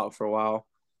 so I've been out for a while.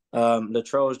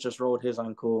 Latrell's just rolled his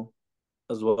ankle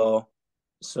as well,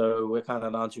 so we're kind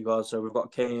of down to guys. So we've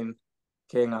got Kane,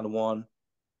 King, and one.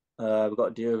 We've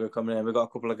got Diogo coming in. We've got a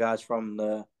couple of guys from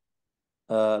the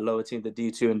lower team, the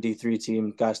D2 and D3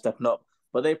 team, guys stepping up.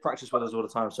 But they practice with us all the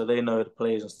time, so they know the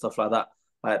plays and stuff like that.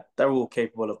 Like they're all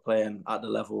capable of playing at the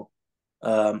level.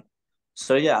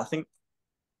 So yeah, I think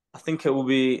it'll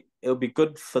be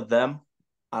good for them,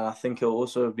 and I think it'll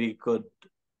also be good.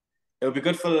 It'll be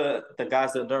good for the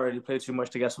guys that don't really play too much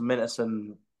to get some minutes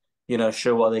and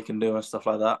show what they can do and stuff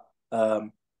like that.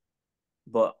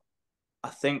 But I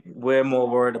think we're more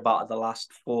worried about the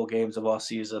last 4 games of our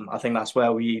season. I think that's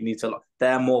where we need to look.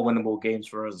 They're more winnable games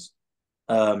for us.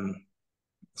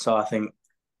 So I think,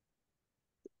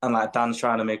 and like Dan's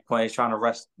trying to make points, trying to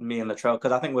rest me and Latrell,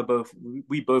 because I think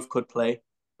we both could play,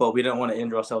 but we don't want to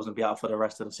injure ourselves and be out for the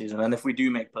rest of the season. And if we do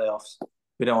make playoffs,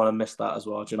 we don't want to miss that as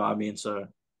well. Do you know what I mean? So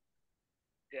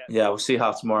yeah, we'll see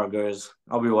how tomorrow goes.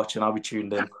 I'll be watching. I'll be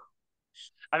tuned in.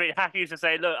 I mean, Hack used to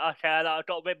say, look, okay, I've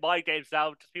got to win my games now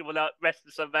because people are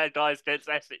resting some of their guys against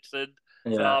Essex and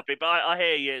Derby. But I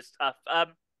hear you, it's tough.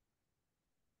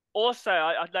 Also,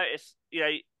 I've noticed,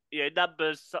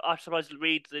 numbers, I suppose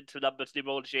reads into numbers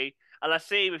numerology. And I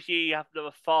see with you, you have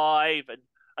number 5, and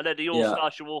I know the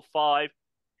All-Stars, you're all 5.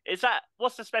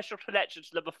 What's the special connection to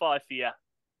number 5 for you?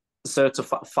 So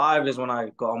 5 is when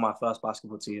I got on my first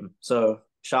basketball team. So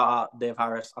shout out Dave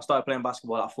Harris. I started playing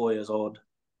basketball at 4 years old.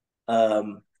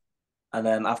 And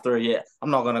then after a year,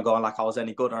 I'm not gonna go on like I was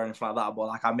any good or anything like that, but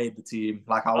like I made the team.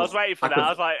 Like I was waiting for that. I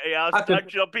was like, yeah, I was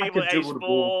judging on people at age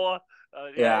 4.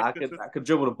 I could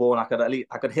dribble the ball and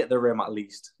I could hit the rim at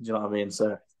least. Do you know what I mean?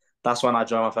 So that's when I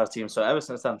joined my first team. So ever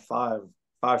since then,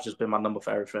 five's just been my number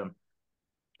for everything.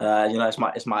 It's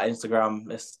my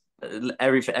Instagram. It's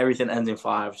everything ends in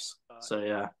 5s. So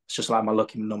yeah, it's just like my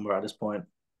lucky number at this point.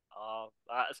 Oh,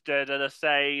 that's good. And I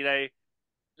say,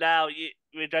 now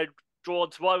we don't draw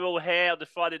tomorrow here on the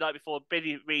Friday night before a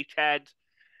busy weekend.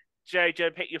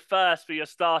 Johde, pick your first for your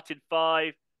starting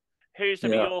 5. Who's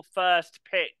going to be your first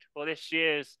pick for this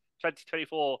year's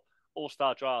 2024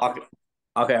 All-Star Draft?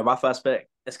 Okay, my first pick,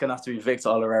 it's going to have to be Victor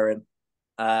Olorarian.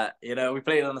 We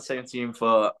played on the same team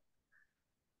for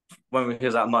when we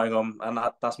was at Nottingham, and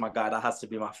that's my guy. That has to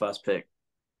be my first pick.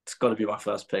 It's got to be my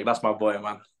first pick. That's my boy,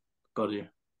 man. Got to.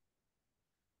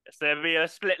 So there'll be a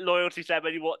split loyalty there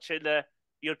when you're watching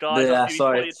your guys. Yeah,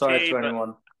 sorry to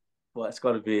anyone, but it's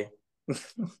got to be.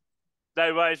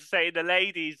 No worries. Saying the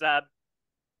ladies,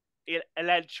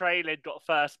 Helene Trailin got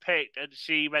first picked, and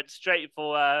she went straight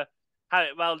for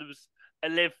Harriet Welham's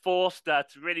Liv Forster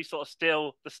to really sort of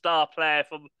steal the star player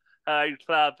from her own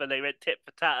club, and they went tit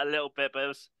for tat a little bit, but it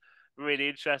was really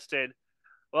interesting.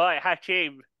 Right,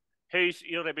 Hakeem, who's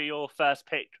going to be your first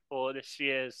pick for this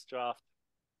year's draft?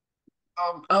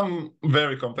 I'm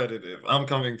very competitive. I'm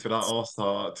coming to that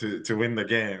All-Star to win the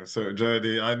game. So,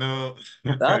 Jody, I know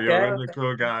you're a really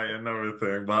cool guy and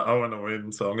everything, but I want to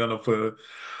win. So I'm going to put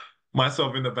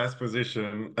myself in the best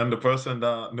position. And the person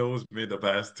that knows me the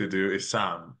best to do is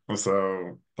Sam.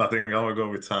 So I think I'm going to go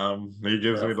with Sam. He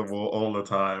gives me the ball all the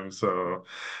time. So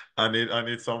I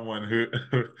need someone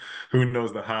who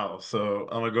knows the house. So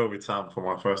I'm going to go with Sam for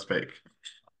my first pick.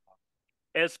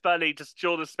 It's funny, just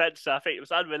Jordan Spencer, I think it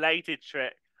was unrelated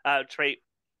tweet,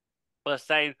 was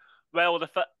saying, well, the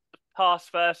past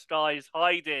first guy is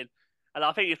hiding. And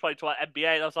I think he's probably talking about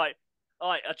NBA. And I was like,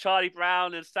 all right, are Charlie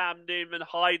Brown and Sam Newman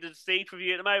hide and seek with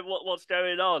you at the moment? What's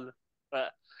going on?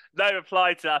 But no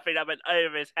reply to that. I think that went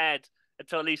over his head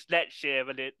until at least next year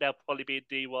when they'll probably be in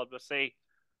D1. We'll see.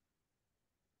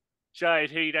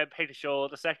 Johde, who you don't pick is the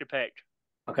second pick?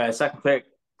 Okay, second pick.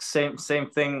 Same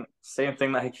thing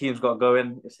that Hakeem's got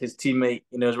going. It's his teammate.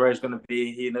 He knows where he's going to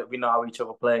be. We know how each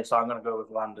other play. So I'm going to go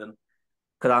with Landon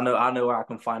because I know where I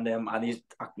can find him, and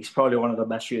he's probably one of the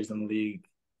best shooters in the league.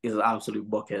 He's an absolute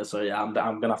bucket. So yeah, I'm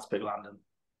going to have to pick Landon.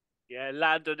 Yeah,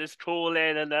 Landon is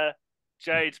calling, and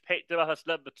Jode's picked him up as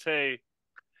number 2.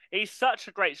 He's such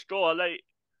a great scorer.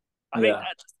 I think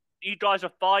that you guys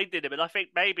are finding him, and I think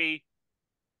maybe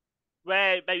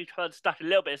turned stuck a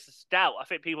little bit as a scout. I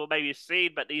think people maybe have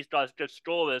seen, but these guys are good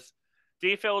scorers. Do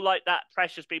you feel like that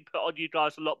pressure's been put on you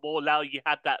guys a lot more now you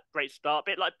had that great start? A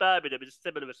bit like Birmingham in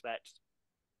similar respects.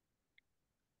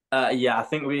 Yeah, I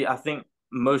think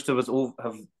most of us all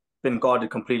have been guarded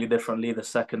completely differently the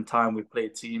second time we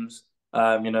played teams.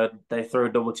 They throw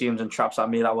double teams and traps at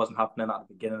me. That wasn't happening at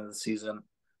the beginning of the season.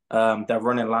 They're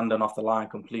running Landon off the line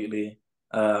completely.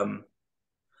 But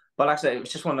like I said,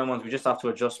 it's just one of them ones we just have to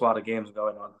adjust while the game's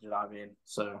going on. You know what I mean?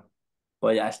 So,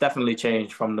 but yeah, it's definitely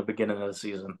changed from the beginning of the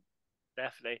season.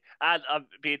 Definitely. And I'm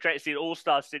being great to see All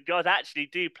Stars. Guys actually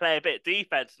do play a bit of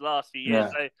defense the last few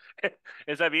years. Yeah. So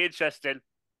it's going to be interesting.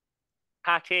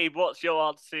 Hakeem, what's your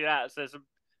answer to that? So there's some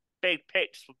big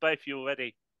picks for both of you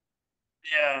already.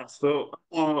 Yeah, so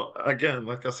again,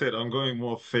 like I said, I'm going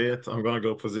more fit. I'm gonna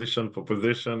go position for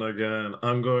position again.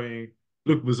 I'm going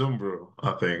Luke Buzumbro,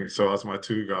 I think. So as my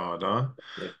two guard, huh?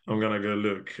 Yeah. I'm gonna go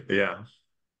Luke. Yeah.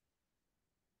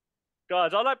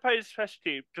 Guys, I like playing this question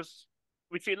to you because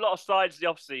we see a lot of sides in the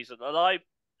off season, and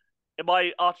in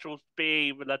my article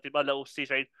being when I did my little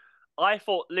season, I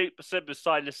thought Luke Basimba's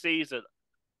side of the season.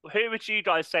 Who would you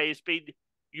guys say has been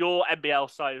your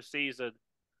NBL side of the season?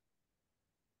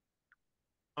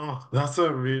 Oh, that's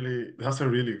a really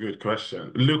good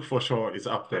question. Luke for sure is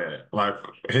up there. Like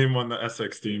him on the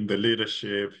Essex team, the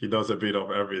leadership, he does a bit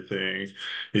of everything.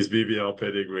 His BBL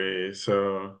pedigree.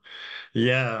 So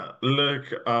yeah,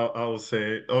 look, I'll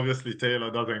say obviously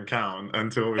Taylor doesn't count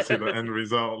until we see the end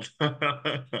result.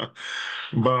 But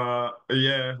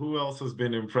yeah, who else has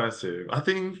been impressive? I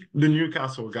think the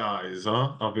Newcastle guys,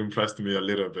 have impressed me a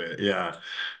little bit. Yeah,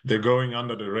 they're going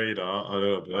under the radar a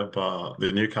little bit, but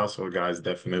the Newcastle guys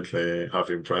definitely have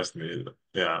impressed me.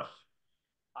 Yeah.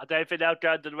 I don't think they'll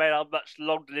go under the radar much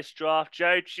longer this draft.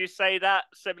 Joe, did you say that?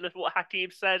 Similar to what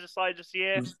Hakeem said aside this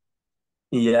year?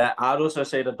 Yeah, I'd also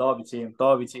say the Derby team.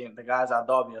 Derby team, the guys at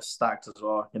Derby are stacked as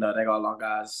well. They got a lot of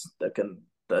guys that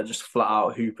are just flat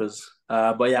out hoopers.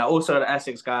 But yeah, also the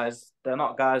Essex guys, they're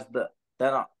not guys that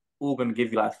they're not all gonna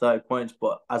give you like 30 points,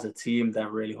 but as a team, they're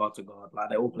really hard to guard. Like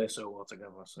they all play so well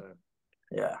together. So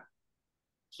yeah.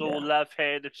 It's all love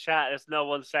here in the chat. There's no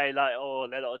one saying like, "Oh,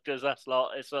 they're not does us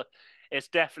lot." It's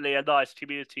definitely a nice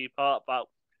community part. But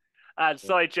and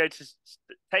sorry, Joe, to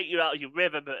take you out of your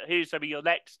rhythm, but who's gonna be your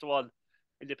next one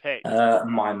in the pick?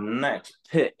 My next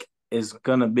pick is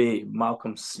gonna be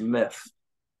Malcolm Smith.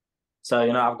 So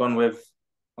I've got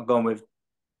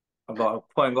a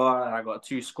point guard and I got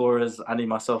two scorers. I need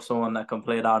myself someone that can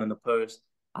play down in the post,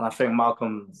 and I think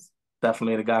Malcolm's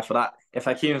definitely the guy for that. If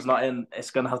Hakeem's not in,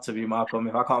 it's gonna have to be Malcolm.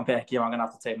 If I can't pick Hakeem, I'm gonna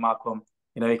have to take Malcolm.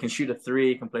 He can shoot a three,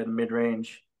 he can play the mid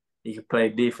range, he can play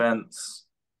defense.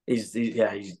 He's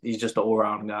just an all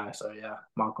round guy. So yeah,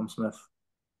 Malcolm Smith.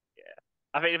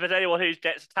 I think if there's anyone who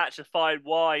gets attached to fine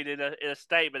wine in a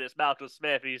statement, it's Malcolm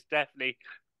Smith. He's definitely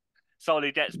someone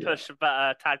who gets pushed for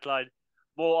that tagline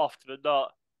more often than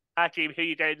not. Hakeem, who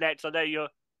you going next? I know you're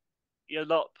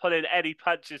not pulling any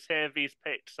punches here with these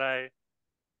picks, so.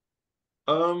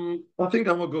 I think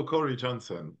I'm gonna go Corey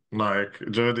Johnson. Like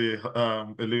Johde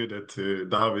alluded to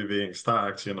Derby being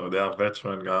stacked, they are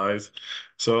veteran guys.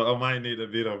 So I might need a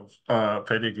bit of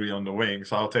pedigree on the wing.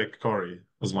 So I'll take Corey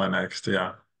as my next,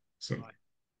 yeah. So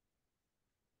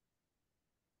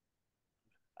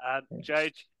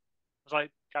Jade,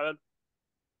 sorry, Karen.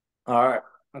 All right,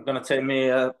 I'm gonna take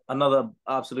me another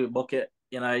absolute bucket.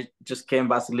 He just came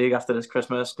back to the league after this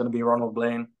Christmas. Gonna be Ronald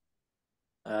Blaine.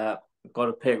 Got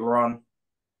to pick Ron.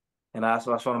 That's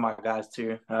one of my guys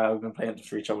too. We've been playing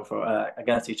for each other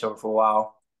against each other for a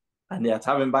while, and yeah, to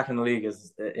have him back in the league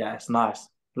it's nice.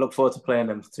 Look forward to playing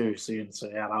him too soon. So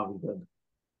yeah, that'll be good.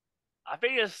 I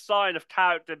think it's a sign of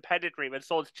character and pedigree when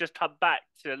someone's just come back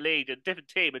to the league, a different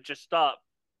team, and just start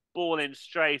balling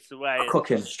straight away.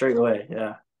 Cooking straight away,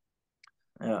 yeah.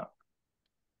 No,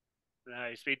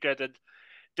 it's been good, and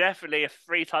definitely a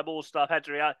three-time All-Star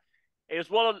pedigree. It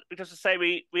was because to say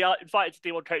we are invited to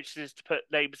D1 coaches to put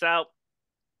names out.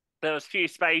 There was a few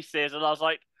spaces, and I was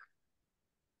like,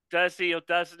 does he or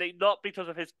doesn't he? Not because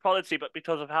of his quality, but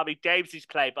because of how many games he's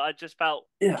played. But I just felt,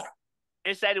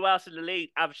 is there anyone else in the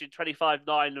league averaging 25,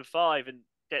 9, and 5 and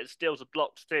getting steals and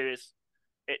blocks too?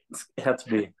 It had to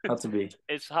be.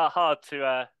 It's hard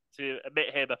to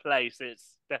admit him a place.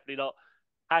 It's definitely not.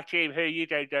 Hakeem, who are you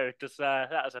going to go? Because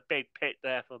that was a big pick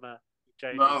there from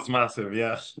that was massive,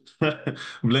 yeah.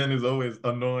 Blaine is always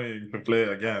annoying to play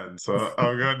again, so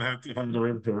I'm gonna have to handle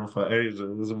him for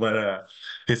ages. But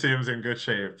he seems in good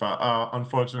shape. But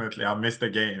unfortunately, I missed the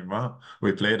game.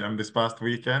 We played him this past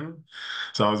weekend,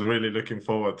 so I was really looking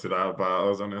forward to that. But I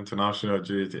was on international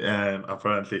duty, and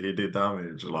apparently he did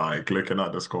damage. Like looking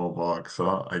at the scoreboard.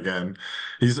 So again,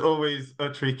 he's always a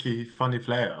tricky, funny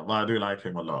player, but I do like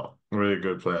him a lot. Really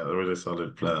good player, a really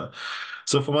solid player.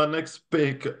 So for my next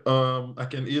pick, I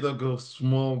can either go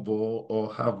small ball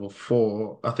or have a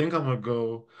four. I think I'm gonna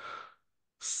go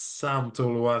Sam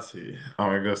Tuluwasi.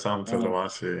 I'm gonna go Sam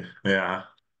Tuluwasi. Yeah.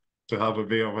 To have a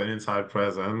bit of an inside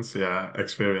presence, yeah,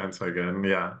 experience again.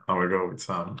 Yeah, I'm gonna go with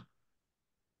Sam.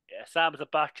 Yeah, Sam's a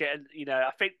bucket, and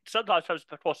I think sometimes Sam's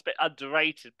a bit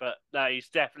underrated, but no, he's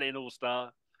definitely an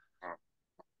all-star.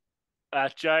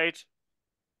 Johde.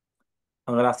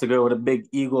 I'm gonna have to go with a big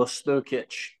Igor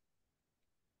Stokic.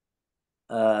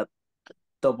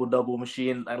 Double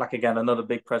machine. Like again, another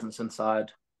big presence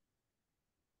inside.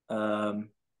 Also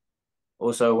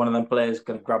one of them players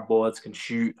can grab boards, can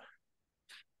shoot.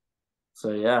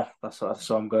 So yeah, that's what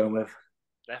I'm going with.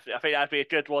 Definitely, I think that'd be a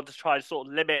good one to try and sort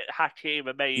of limit Hakeem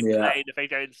and maybe Yeah. playing if they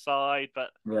go inside,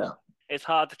 but Yeah. it's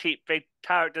hard to keep big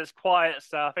characters quiet.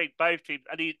 So I think both teams,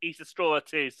 and he's a scorer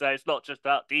too, so it's not just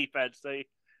about defense. So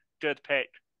good pick.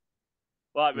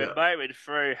 Right, we're moving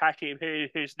through Hakeem.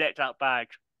 Who's next out bag?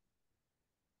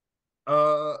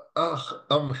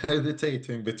 I'm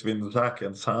hesitating between Zach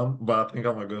and Sam, but I think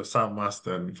I'm gonna go Sam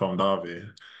Maston from Derby.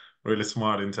 Really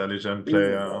smart, intelligent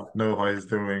player, know what he's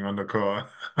doing on the court.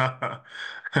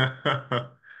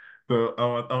 So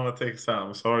I'm gonna take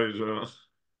Sam. Sorry, Joe.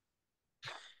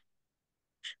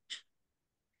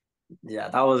 Yeah,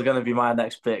 that was gonna be my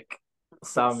next pick.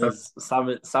 Sam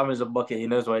is a bucket. He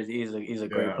knows what he's a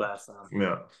great player, Sam.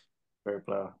 Yeah. Great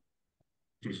player.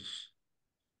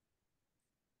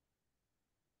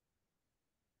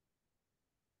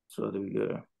 So there we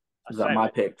go. Is that my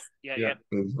pick? Yeah.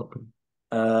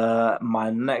 My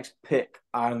next pick,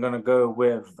 I'm gonna go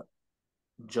with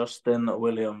Justin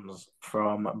Williams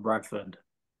from Bradford.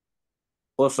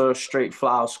 Also, a straight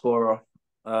flat out scorer.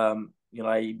 He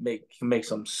can make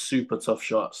some super tough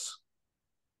shots.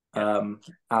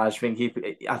 I think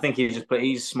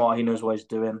he's smart. He knows what he's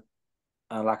doing.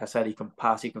 And like I said, he can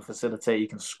pass, he can facilitate, he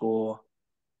can score.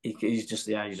 He's just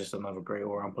another great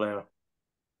all-round player.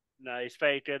 No, he's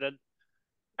very good, and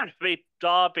for me,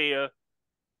 Derby are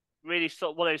really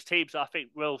sort of one of those teams that I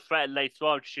think will threaten later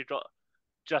on. Because you've got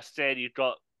Justin, you've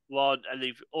got Ron, and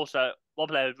you've also one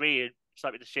player really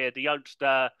something this year, the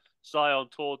youngster Zion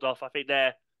Tordov. I think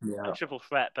they're a triple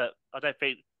threat, but I don't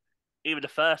think even the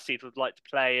first seed would like to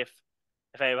play if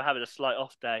they were having a slight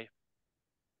off day.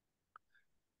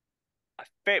 I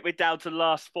think we're down to the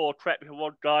last four. Correct me if I'm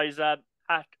wrong, guys.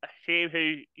 Hakeem,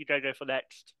 who you going to go for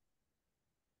next?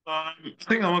 I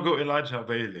think I'm gonna go Elijah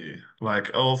Bailey.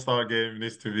 Like All-Star game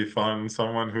needs to be fun.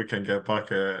 Someone who can get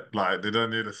bucket. Like they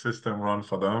don't need a system run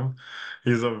for them.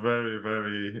 He's a very,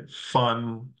 very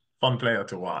fun player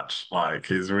to watch. Like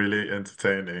he's really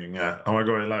entertaining. Yeah, I'm gonna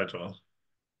go Elijah.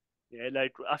 Yeah, no,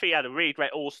 I think he had a really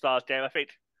great All Stars game.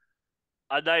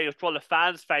 I know he was one of the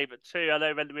fans' favourite too. I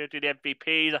know when we were doing the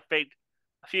MVPs, I think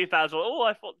a few fans were,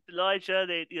 I thought Elijah.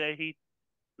 He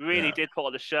really did put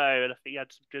on the show, and I think he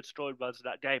had some good scoring runs in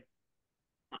that game.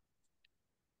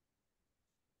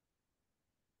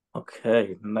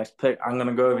 Okay, next pick. I'm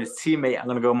gonna go with his teammate. I'm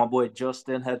gonna go with my boy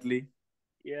Justin Headley.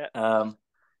 Yeah.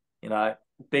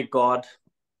 Big guard,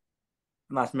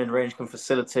 nice mid range, can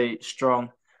facilitate,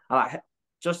 strong.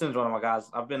 Justin's one of my guys.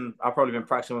 I've probably been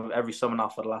practicing with every summer now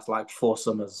for the last like 4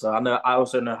 summers. So I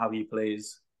also know how he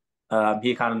plays.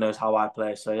 He kind of knows how I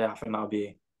play. So yeah, I think that'll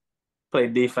be play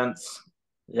defense.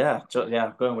 Yeah,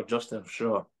 going with Justin for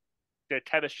sure. Good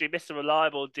chemistry, Mr.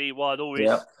 Reliable D1 always.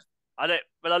 Yep.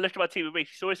 When I look at my team of week,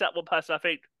 he's always that one person I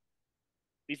think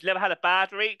he's never had a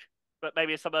bad week, but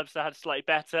maybe some others had slightly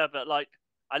better. But like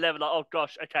I never like, oh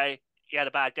gosh, okay, he had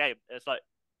a bad game. It's like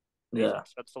he's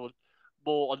someone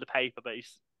more on the paper, but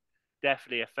he's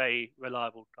definitely a very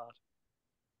reliable card.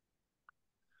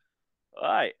 All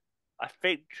right, I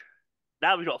think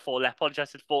now we've got 4 left. Apologies, I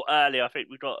said 4 earlier. I think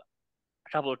we've got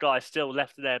a couple of guys still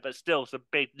left in there, but still some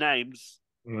big names.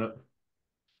 Yeah.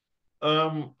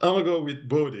 I'm gonna go with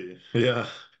Bodie. Yeah.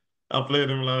 I played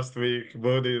him last week.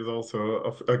 Bodie is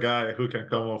also a guy who can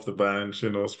come off the bench,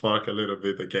 spark a little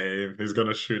bit the game. He's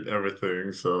gonna shoot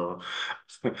everything. So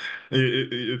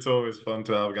it's always fun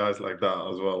to have guys like that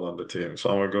as well on the team. So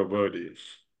I'm gonna go Bodie.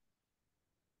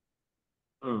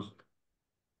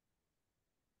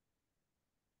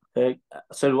 Okay.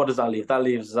 So what does that leave? That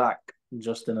leaves Zach,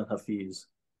 Justin, and Hafiz.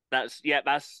 That's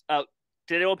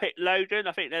did anyone pick Logan?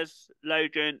 I think there's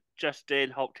Logan,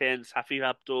 Justin, Hopkins, Hafiz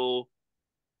Abdul.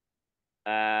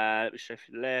 Let me show you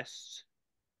the list.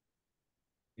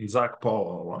 Zach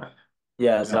Paul, right?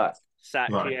 Yeah, Zach. Zach,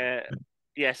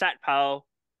 yeah, Zach Powell.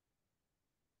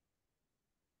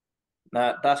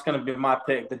 That's gonna be my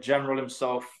pick. The general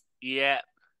himself. Yeah.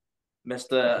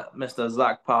 Mr.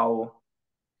 Zach Powell.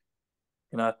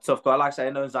 Tough guy. Like I say,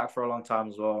 I know Zach for a long time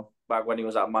as well. Back when he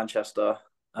was at Manchester.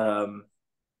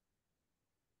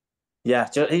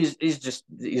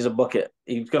 He's a bucket.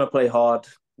 He's gonna play hard.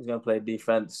 He's going to play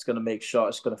defense. He's going to make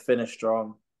shots. He's going to finish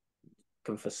strong.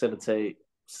 Can facilitate.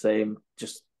 Same,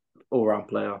 just all-round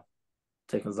player.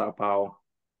 Taking that power.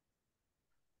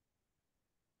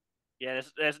 Yeah,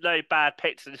 there's no bad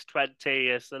picks in this 20.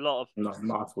 There's a lot of not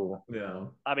at all. Yeah.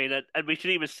 I mean, and we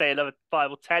should even say another 5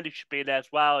 or 10 who should be in there as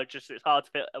well. It's hard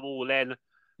to fit them all in.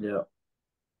 Yeah.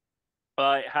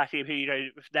 All right, Hakeem, who you go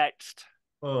with next?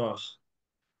 Oh,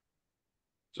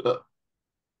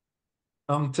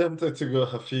 I'm tempted to go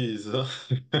Hafiz.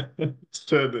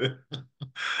 Straight.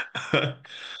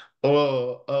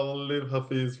 Oh, I'll leave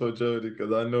Hafiz for Jody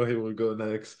because I know he will go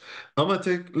next. I'm gonna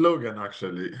take Logan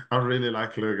actually. I really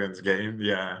like Logan's game.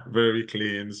 Yeah, very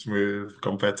clean, smooth,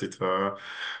 competitor.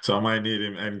 So I might need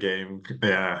him end game.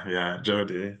 Yeah,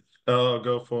 Jody. I'll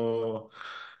go for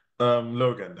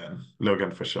Logan then.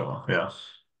 Logan for sure. Yeah.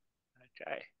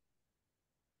 Okay.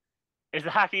 Is the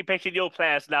Hakeem picking your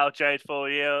players now, Jode, for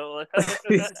you?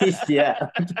 Yeah.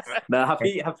 No,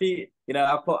 Hafiz. You know,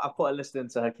 I put a list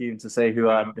into Hakeem to say who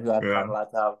I'd kind of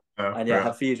like to have, and yeah,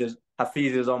 Hafiz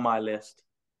is on my list.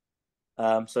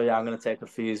 So yeah, I'm gonna take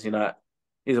Hafiz. You know,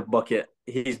 he's a bucket.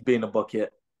 He's been a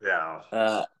bucket.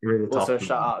 Yeah. Really Also, tough.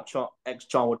 shout out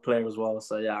ex-Charnwood player as well.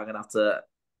 So yeah, I'm gonna have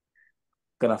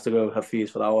to go with Hafiz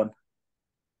for that one.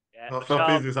 Yeah,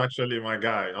 Hafiz is actually my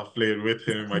guy. I've played with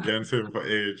him, against him for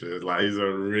ages. Like he's a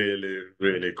really,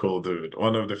 really cool dude.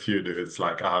 One of the few dudes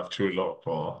like I have true love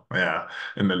for. Yeah,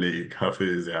 in the league.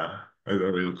 Hafiz, yeah. He's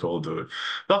a real cool dude.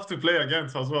 Tough to play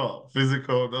against as well.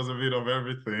 Physical, does a bit of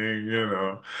everything, you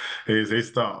know.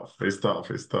 He's tough. He's tough.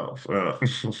 He's tough. Yeah.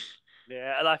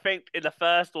 Yeah, and I think in the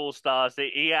first All Stars,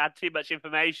 he had too much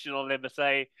information on him to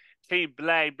say Team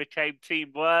Blaine became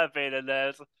Team Worthing, and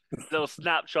there's a little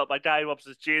snapshot by Gary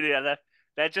Robson Jr. And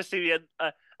they're just seeing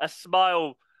a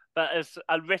smile, but as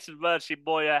unwritten words in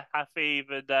Moya,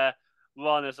 Hafid, and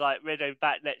Ron as like Rido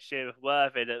back next year with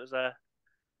Worthing. It was a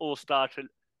All Star.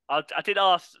 I did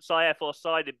ask Sayer for a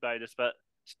signing bonus, but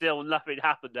still nothing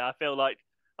happened there. I feel like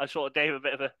I sort of gave him a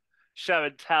bit of a show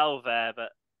and tell there,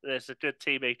 but there's a good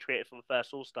team he created for the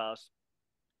first All Stars.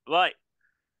 Right.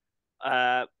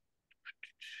 I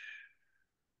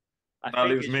That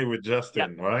leaves me with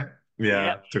Justin, right? Yeah,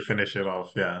 Yep. to finish it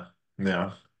off. Yeah.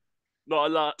 Not a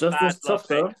lot. Justin's tough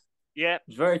though. Yeah.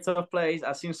 Very tough plays.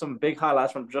 I've seen some big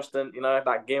highlights from Justin. You know,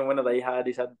 that game winner that he had.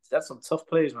 He had some tough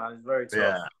plays, man. He's very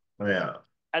tough. Yeah.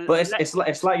 But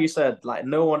it's like you said, like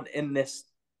no one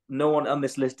on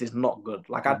this list is not good.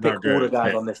 Like I'd pick all the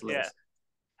guys on this list. Yeah.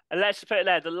 And let's just put it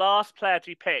there. The last player to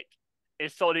be picked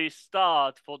is someone who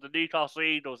starred for the Newcastle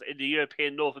Eagles in the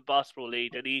European Northern Basketball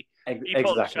League, and he put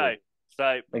on the show.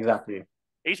 So exactly,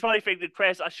 he's probably thinking,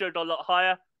 Chris, I should have done a lot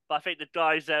higher, but I think the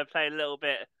guys there playing a little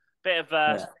bit of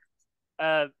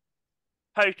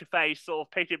poker face, sort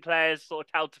of picking players, sort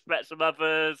of counter threats from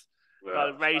others,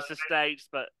 kind of raise the stakes.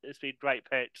 But it's been great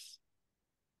picks.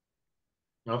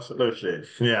 Absolutely,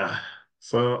 yeah.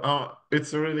 So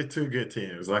it's really two good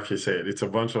teams, like you said. It's a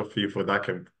bunch of people that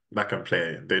can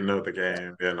play. They know the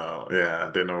game, you know.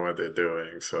 Yeah, they know what they're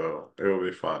doing. So it will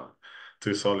be fun.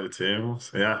 Two solid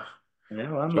teams. Yeah.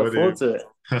 Yeah, I'm looking forward to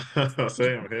it.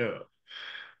 Same here.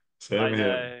 I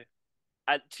know.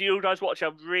 And to you guys watching,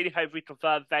 I really hope we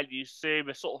confirm venues soon.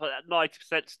 We're sort of at that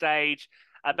 90% stage,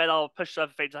 and then I'll push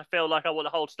some things. I feel like I want to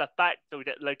hold stuff back till we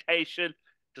get location.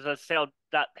 Does I say on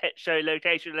that hit show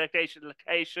location,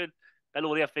 and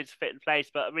all the other things fit in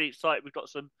place? But I'm really excited. We've got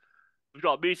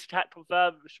a music act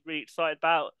confirmed, which I'm really excited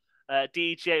about.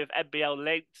 DJ with NBL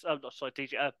links. I'm not sorry,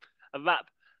 DJ. A rap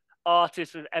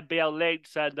artist with NBL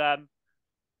links, and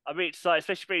I'm really excited,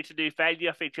 especially bringing to a new venue.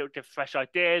 I think it'll give fresh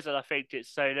ideas, and I think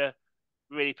it's going to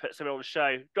really put something on the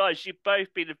show. Guys, you've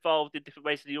both been involved in different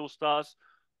ways in the All Stars.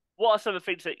 What are some of the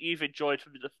things that you've enjoyed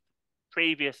from the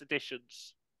previous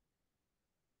editions?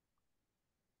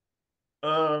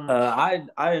 I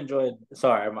enjoyed.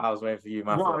 Sorry, I was waiting for you,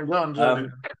 man.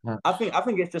 I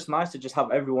think it's just nice to just have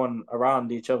everyone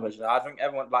around each other. You know? I think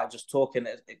everyone like just talking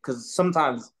because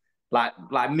sometimes, like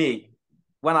me,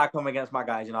 when I come against my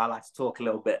guys, you know, I like to talk a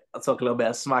little bit. I talk a little bit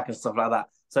of smack and stuff like that.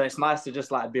 So it's nice to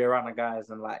just like be around the guys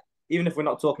and like even if we're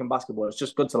not talking basketball, it's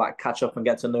just good to like catch up and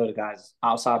get to know the guys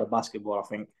outside of basketball. I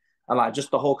think and like just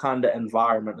the whole kind of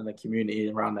environment and the community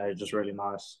around there is just really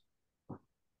nice.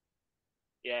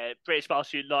 Yeah, British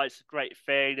Basketball United's a great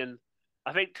thing, and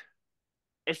I think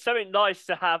it's something nice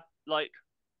to have like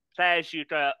players you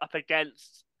go up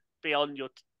against beyond your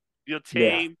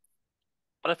team.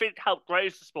 And I think it helps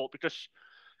grows the sport because,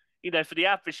 you know, for the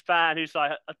average fan who's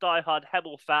like a diehard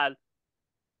Hemel fan,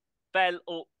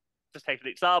 or just take an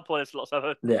example, there's lots of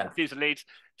other teams and leagues,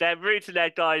 they're rooting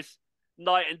their guys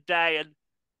night and day, and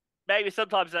maybe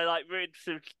sometimes they're like rooting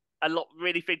to and not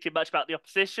really thinking much about the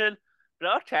opposition.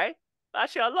 But okay,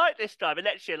 actually, I like this time. And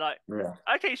next year, like, Yeah.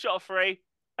 okay, shot of 3.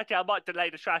 Okay, I might delay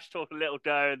the trash talk a little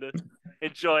down and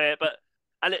enjoy it.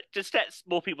 And it just gets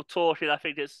more people talking. I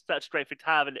think it's such a great thing to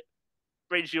have, and it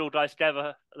brings you all guys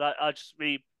together. Like, I just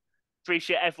really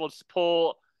appreciate everyone's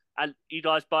support and you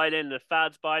guys buying in, the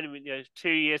fans buying in. 2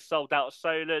 years sold out of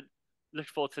Solent. Looking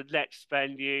forward to the next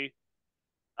venue.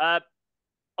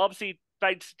 Obviously,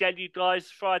 thanks again, you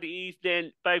guys. Friday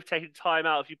evening, both taking time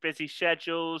out of your busy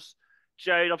schedules.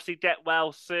 Johde, obviously, get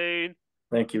well soon.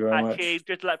 Thank you very Hakeem, much.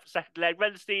 good luck for second leg.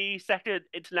 When's the second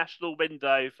international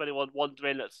window, for anyone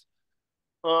wondering? That's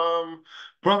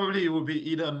Probably it will be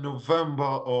either November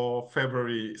or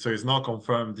February. So it's not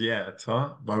confirmed yet,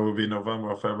 huh? But it will be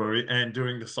November or February. And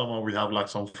during the summer, we have like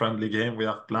some friendly game we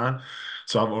have planned.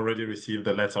 So I've already received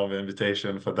the letter of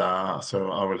invitation for that. So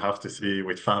I will have to see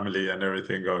with family and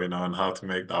everything going on how to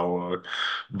make that work.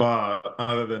 But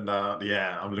other than that,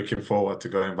 yeah, I'm looking forward to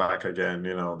going back again.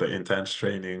 The intense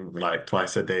training, like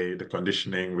twice a day, the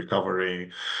conditioning,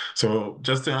 recovery. So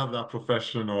just to have that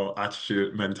professional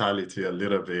attitude mentality a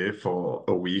little bit for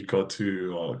a week or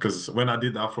two, because when I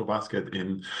did Afrobasket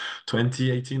in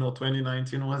 2018 or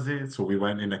 2019, was it? So we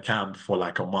went in a camp for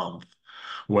like a month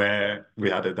where we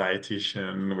had a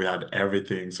dietitian, we had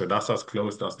everything. So that's as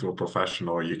close as to a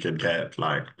professional you can get,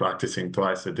 like practicing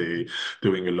twice a day,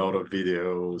 doing a lot of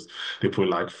videos. They put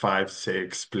like 5,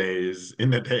 6 plays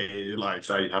in a day, like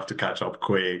that you have to catch up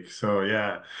quick. So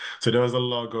yeah, so there was a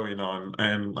lot going on.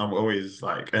 And I'm always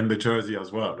like, and the jersey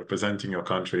as well, representing your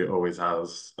country always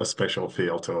has a special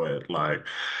feel to it. Like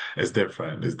it's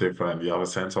different. It's different. You have a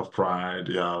sense of pride.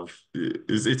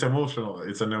 It's emotional.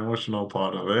 It's an emotional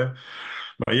part of it.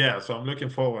 But yeah, so I'm looking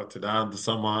forward to that, the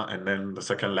summer, and then the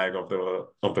second leg of the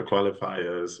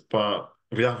qualifiers. But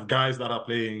we have guys that are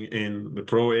playing in the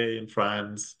Pro A in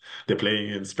France. They're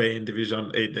playing in Spain,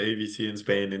 Division 8, the AVC in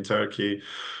Spain, in Turkey.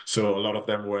 So a lot of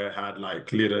them had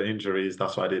like little injuries.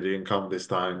 That's why they didn't come this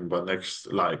time. But next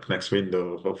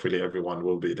window, hopefully everyone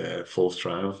will be there full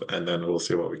strength, and then we'll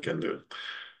see what we can do.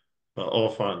 But all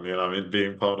fun,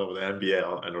 being part of the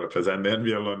NBL and represent the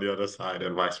NBL on the other side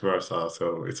and vice versa.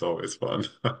 So it's always fun.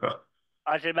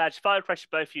 I can imagine. Final question,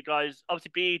 both of you guys.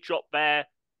 Obviously, B dropped their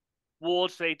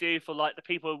awards they do for like the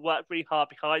people who work really hard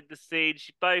behind the scenes.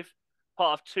 You're both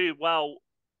part of 2 well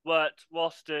worked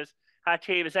rosters.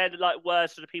 Hakeem, is there any like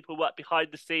words for the people who work behind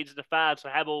the scenes and the fans for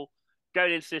Hemel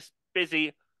going into this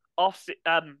busy off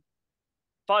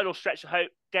final stretch of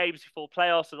hope games before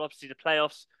playoffs and obviously the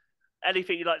playoffs?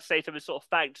 Anything you'd like to say to them as sort of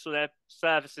thanks for their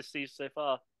service this season so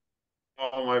far?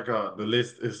 Oh my God, the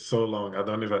list is so long. I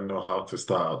don't even know how to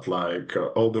start. Like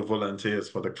all the volunteers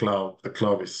for the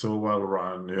club is so well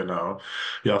run,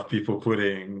 You have people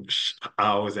putting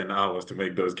hours and hours to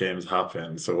make those games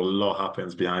happen. So a lot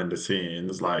happens behind the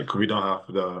scenes. Like we don't have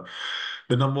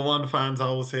the number one fans, I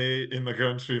will say, in the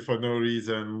country for no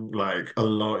reason. Like a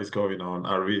lot is going on.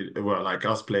 Like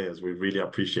us players, we really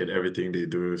appreciate everything they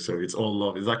do. So it's all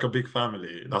love. It's like a big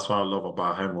family. That's what I love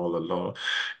about him all a lot.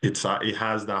 It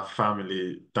has that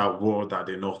family, that word that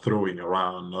they're not throwing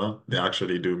around. No? They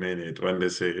actually do mean it when they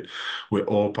say we're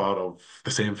all part of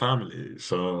the same family.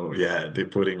 So yeah, they're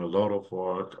putting a lot of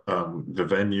work. The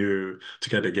venue to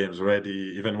get the games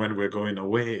ready. Even when we're going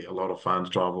away, a lot of fans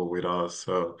travel with us.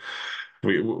 So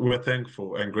we're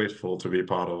thankful and grateful to be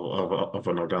part of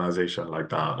an organization like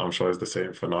that. I'm sure it's the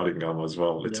same for Nottingham as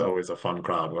well. It's Yeah. always a fun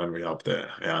crowd when we're up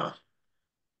there. Yeah.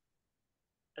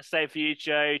 Same for you,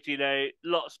 Joe. A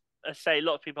lot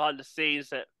of people behind the scenes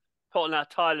that put on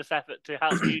that tireless effort to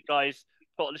help you guys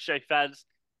put on the show fans.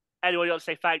 Anyone you want to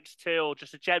say thanks to, or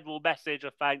just a general message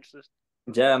of thanks?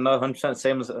 Yeah, no, 100%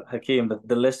 same as Hakeem.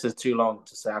 The list is too long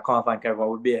to say. I can't thank everyone.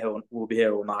 We'll be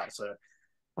here all night. So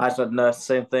I just nurse the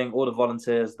same thing. All the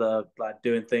volunteers that are like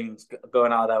doing things,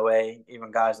 going out of their way,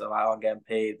 even guys that like, aren't getting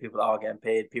paid, people that are getting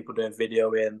paid, people doing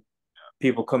video in,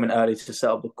 people coming early to set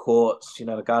up the courts,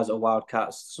 the guys at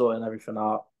Wildcats sorting everything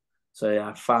out. So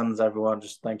yeah, fans, everyone,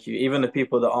 just thank you. Even the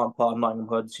people that aren't part of Nottingham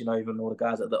Hoods, even all the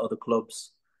guys at the other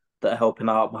clubs that are helping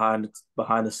out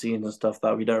behind the scenes and stuff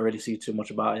that we don't really see too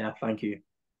much about. Yeah, thank you.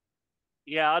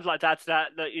 Yeah, I'd like to add to that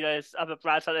there's other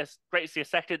brands like this. Great to see a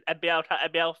second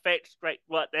NBL fix. Great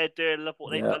work they're doing. Love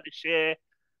what they've done this year.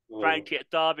 Frankie at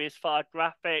Derby as far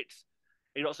graphics.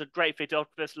 You got some great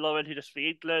videographers, Lauren, who does for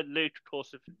England, Luke, of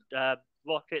course, of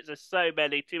Rockets. There's so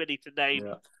many, too many to name.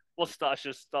 Yeah. What's that? I should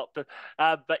have stopped them.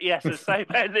 But yes, there's so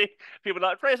many people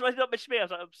like, Chris, why did you not mention me? I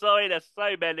was like, I'm sorry, there's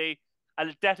so many.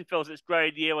 And it definitely feels it's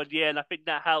growing year on year. And I think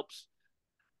that helps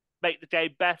make the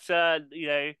game better. And,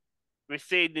 we're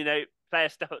seeing,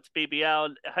 players step up to BBL,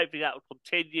 and hopefully that will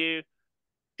continue.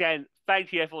 Again,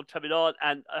 thank you everyone coming on,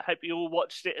 and I hope you all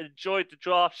watched it and enjoyed the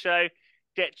draft show.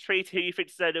 Get treated who you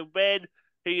think's going to win,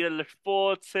 who you're looking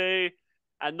forward to,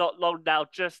 and not long now,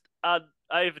 just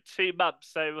over 2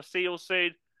 months. So we'll see you all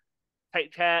soon.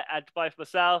 Take care, and bye for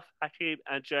myself, Hakeem,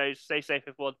 and Joe. Stay safe,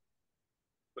 everyone.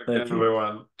 Thank you,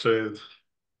 everyone. Cheers.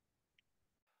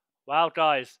 Wow,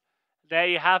 guys. There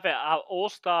you have it. Our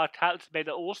All-Star captains made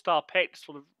the All-Star picks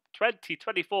for the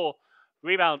 2024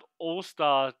 Rebound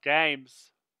All-Star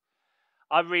games.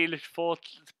 I'm really looking forward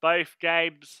to both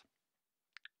games.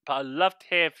 But I'd love to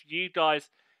hear from you guys.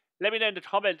 Let me know in the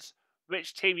comments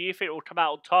which team you think will come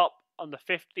out on top on the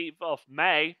 15th of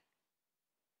May.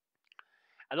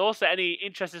 And also any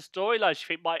interesting storylines you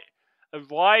think might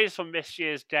arise from this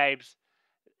year's games.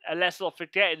 And let's not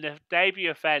forget, in the debut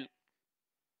event,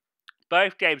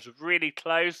 both games were really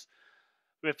close,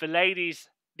 with the ladies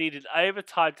needing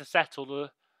overtime to settle the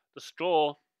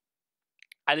score.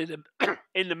 And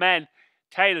in the men,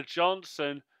 Taylor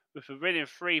Johnson, with a winning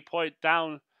 3-point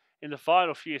down in the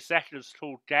final few seconds,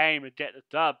 called game and get the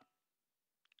dub.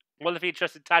 One of the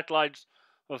interesting taglines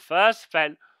from the first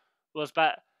event was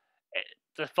that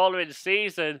the following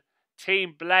season,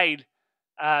 Team Blaine,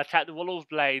 Captain Wolves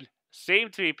Blaine,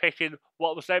 seemed to be picking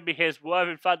what was going to be his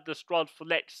Worthing Thunder squad for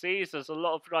next season. So a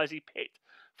lot of the guys he picked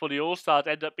for the All-Stars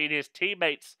end up being his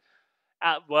teammates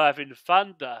at Worthing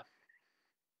Thunder.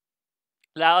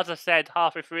 Now, as I said,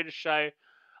 halfway through the show,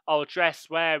 I'll address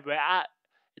where we're at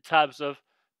in terms of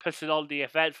putting on the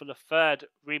event for the third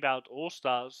Rebound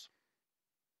All-Stars.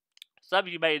 Some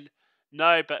of you may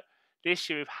know, but this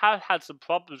year we have had some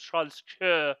problems trying to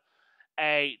secure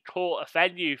a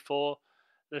venue for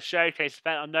the showcase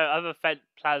event. I know other event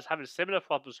planners having similar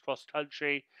problems across the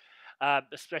country.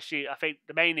 Especially, I think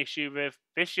the main issue with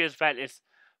this year's event is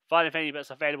finding a venue that's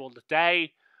available on the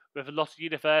day, with a lot of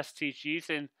universities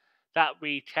using that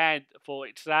weekend for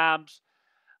exams.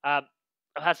 I've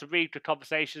had some really good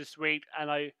conversations this week, and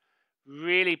I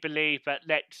really believe that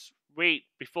next week,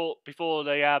 before the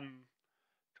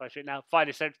Friday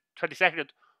 22nd,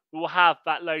 we'll have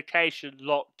that location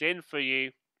locked in for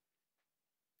you.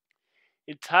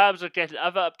 In terms of getting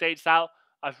other updates out,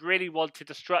 I've really wanted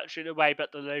to structure it in a way,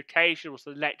 but the location was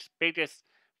the next biggest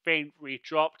thing we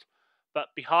dropped. But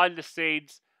behind the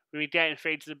scenes, we're getting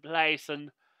things in place,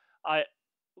 and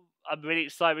I'm really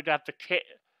excited to have the kit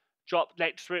drop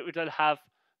next week. We're going to have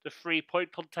the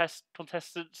 3-point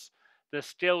contestants, the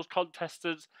skills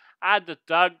contestants, and the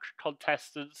dunk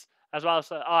contestants, as well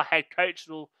as our head coach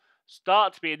will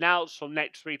start to be announced from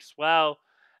next week as well,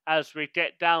 as we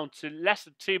get down to less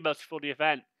than 2 months before the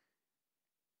event.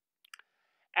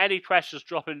 Any questions,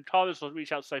 drop in the comments or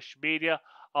reach out to social media.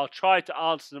 I'll try to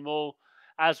answer them all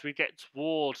as we get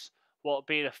towards what will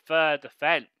be the third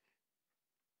event.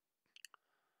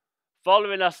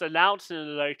 Following us announcing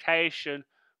the location,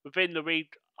 within the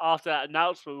week after that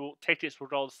announcement, tickets will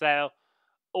go on sale.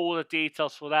 All the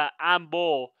details for that and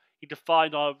more you can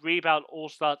find on our Rebound All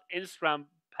Stars Instagram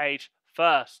page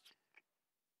first.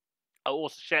 I'll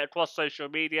also share it across social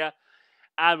media,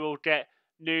 and we'll get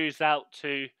news out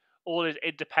to all the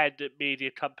independent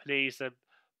media companies and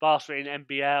basketball and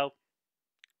NBL.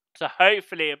 So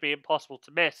hopefully it'll be impossible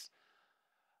to miss.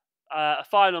 A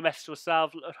final message to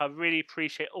myself: look, I really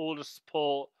appreciate all the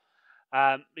support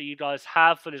that you guys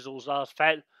have for this All-Stars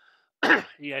event.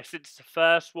 Since the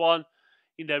first one,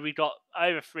 we got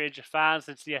over 300 fans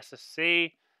since the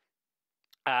SSC,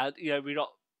 and we got,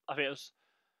 I think it was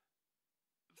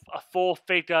a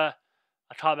 4-figure,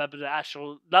 I can't remember the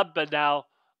actual number now,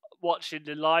 watching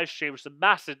the live stream. Was a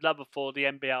massive number for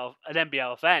an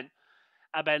NBL event.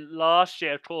 And then last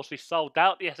year, of course, we sold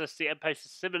out the SSC and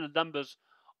posted similar numbers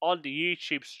on the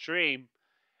YouTube stream.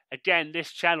 Again,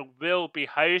 this channel will be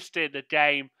hosting the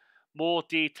game. More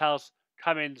details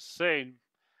coming soon.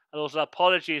 And also,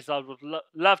 apologies, I would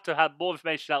love to have more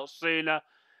information out sooner,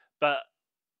 but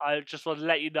I just want to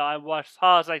let you know I work as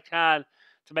hard as I can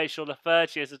to make sure the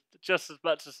third year is just as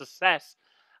much a success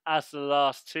as the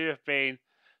last 2 have been.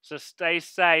 So stay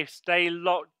safe, stay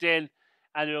locked in,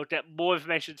 and we'll get more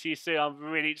information to you soon. I'm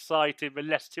really excited. We're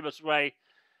less too much away.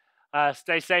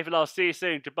 Stay safe, and I'll see you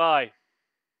soon. Goodbye.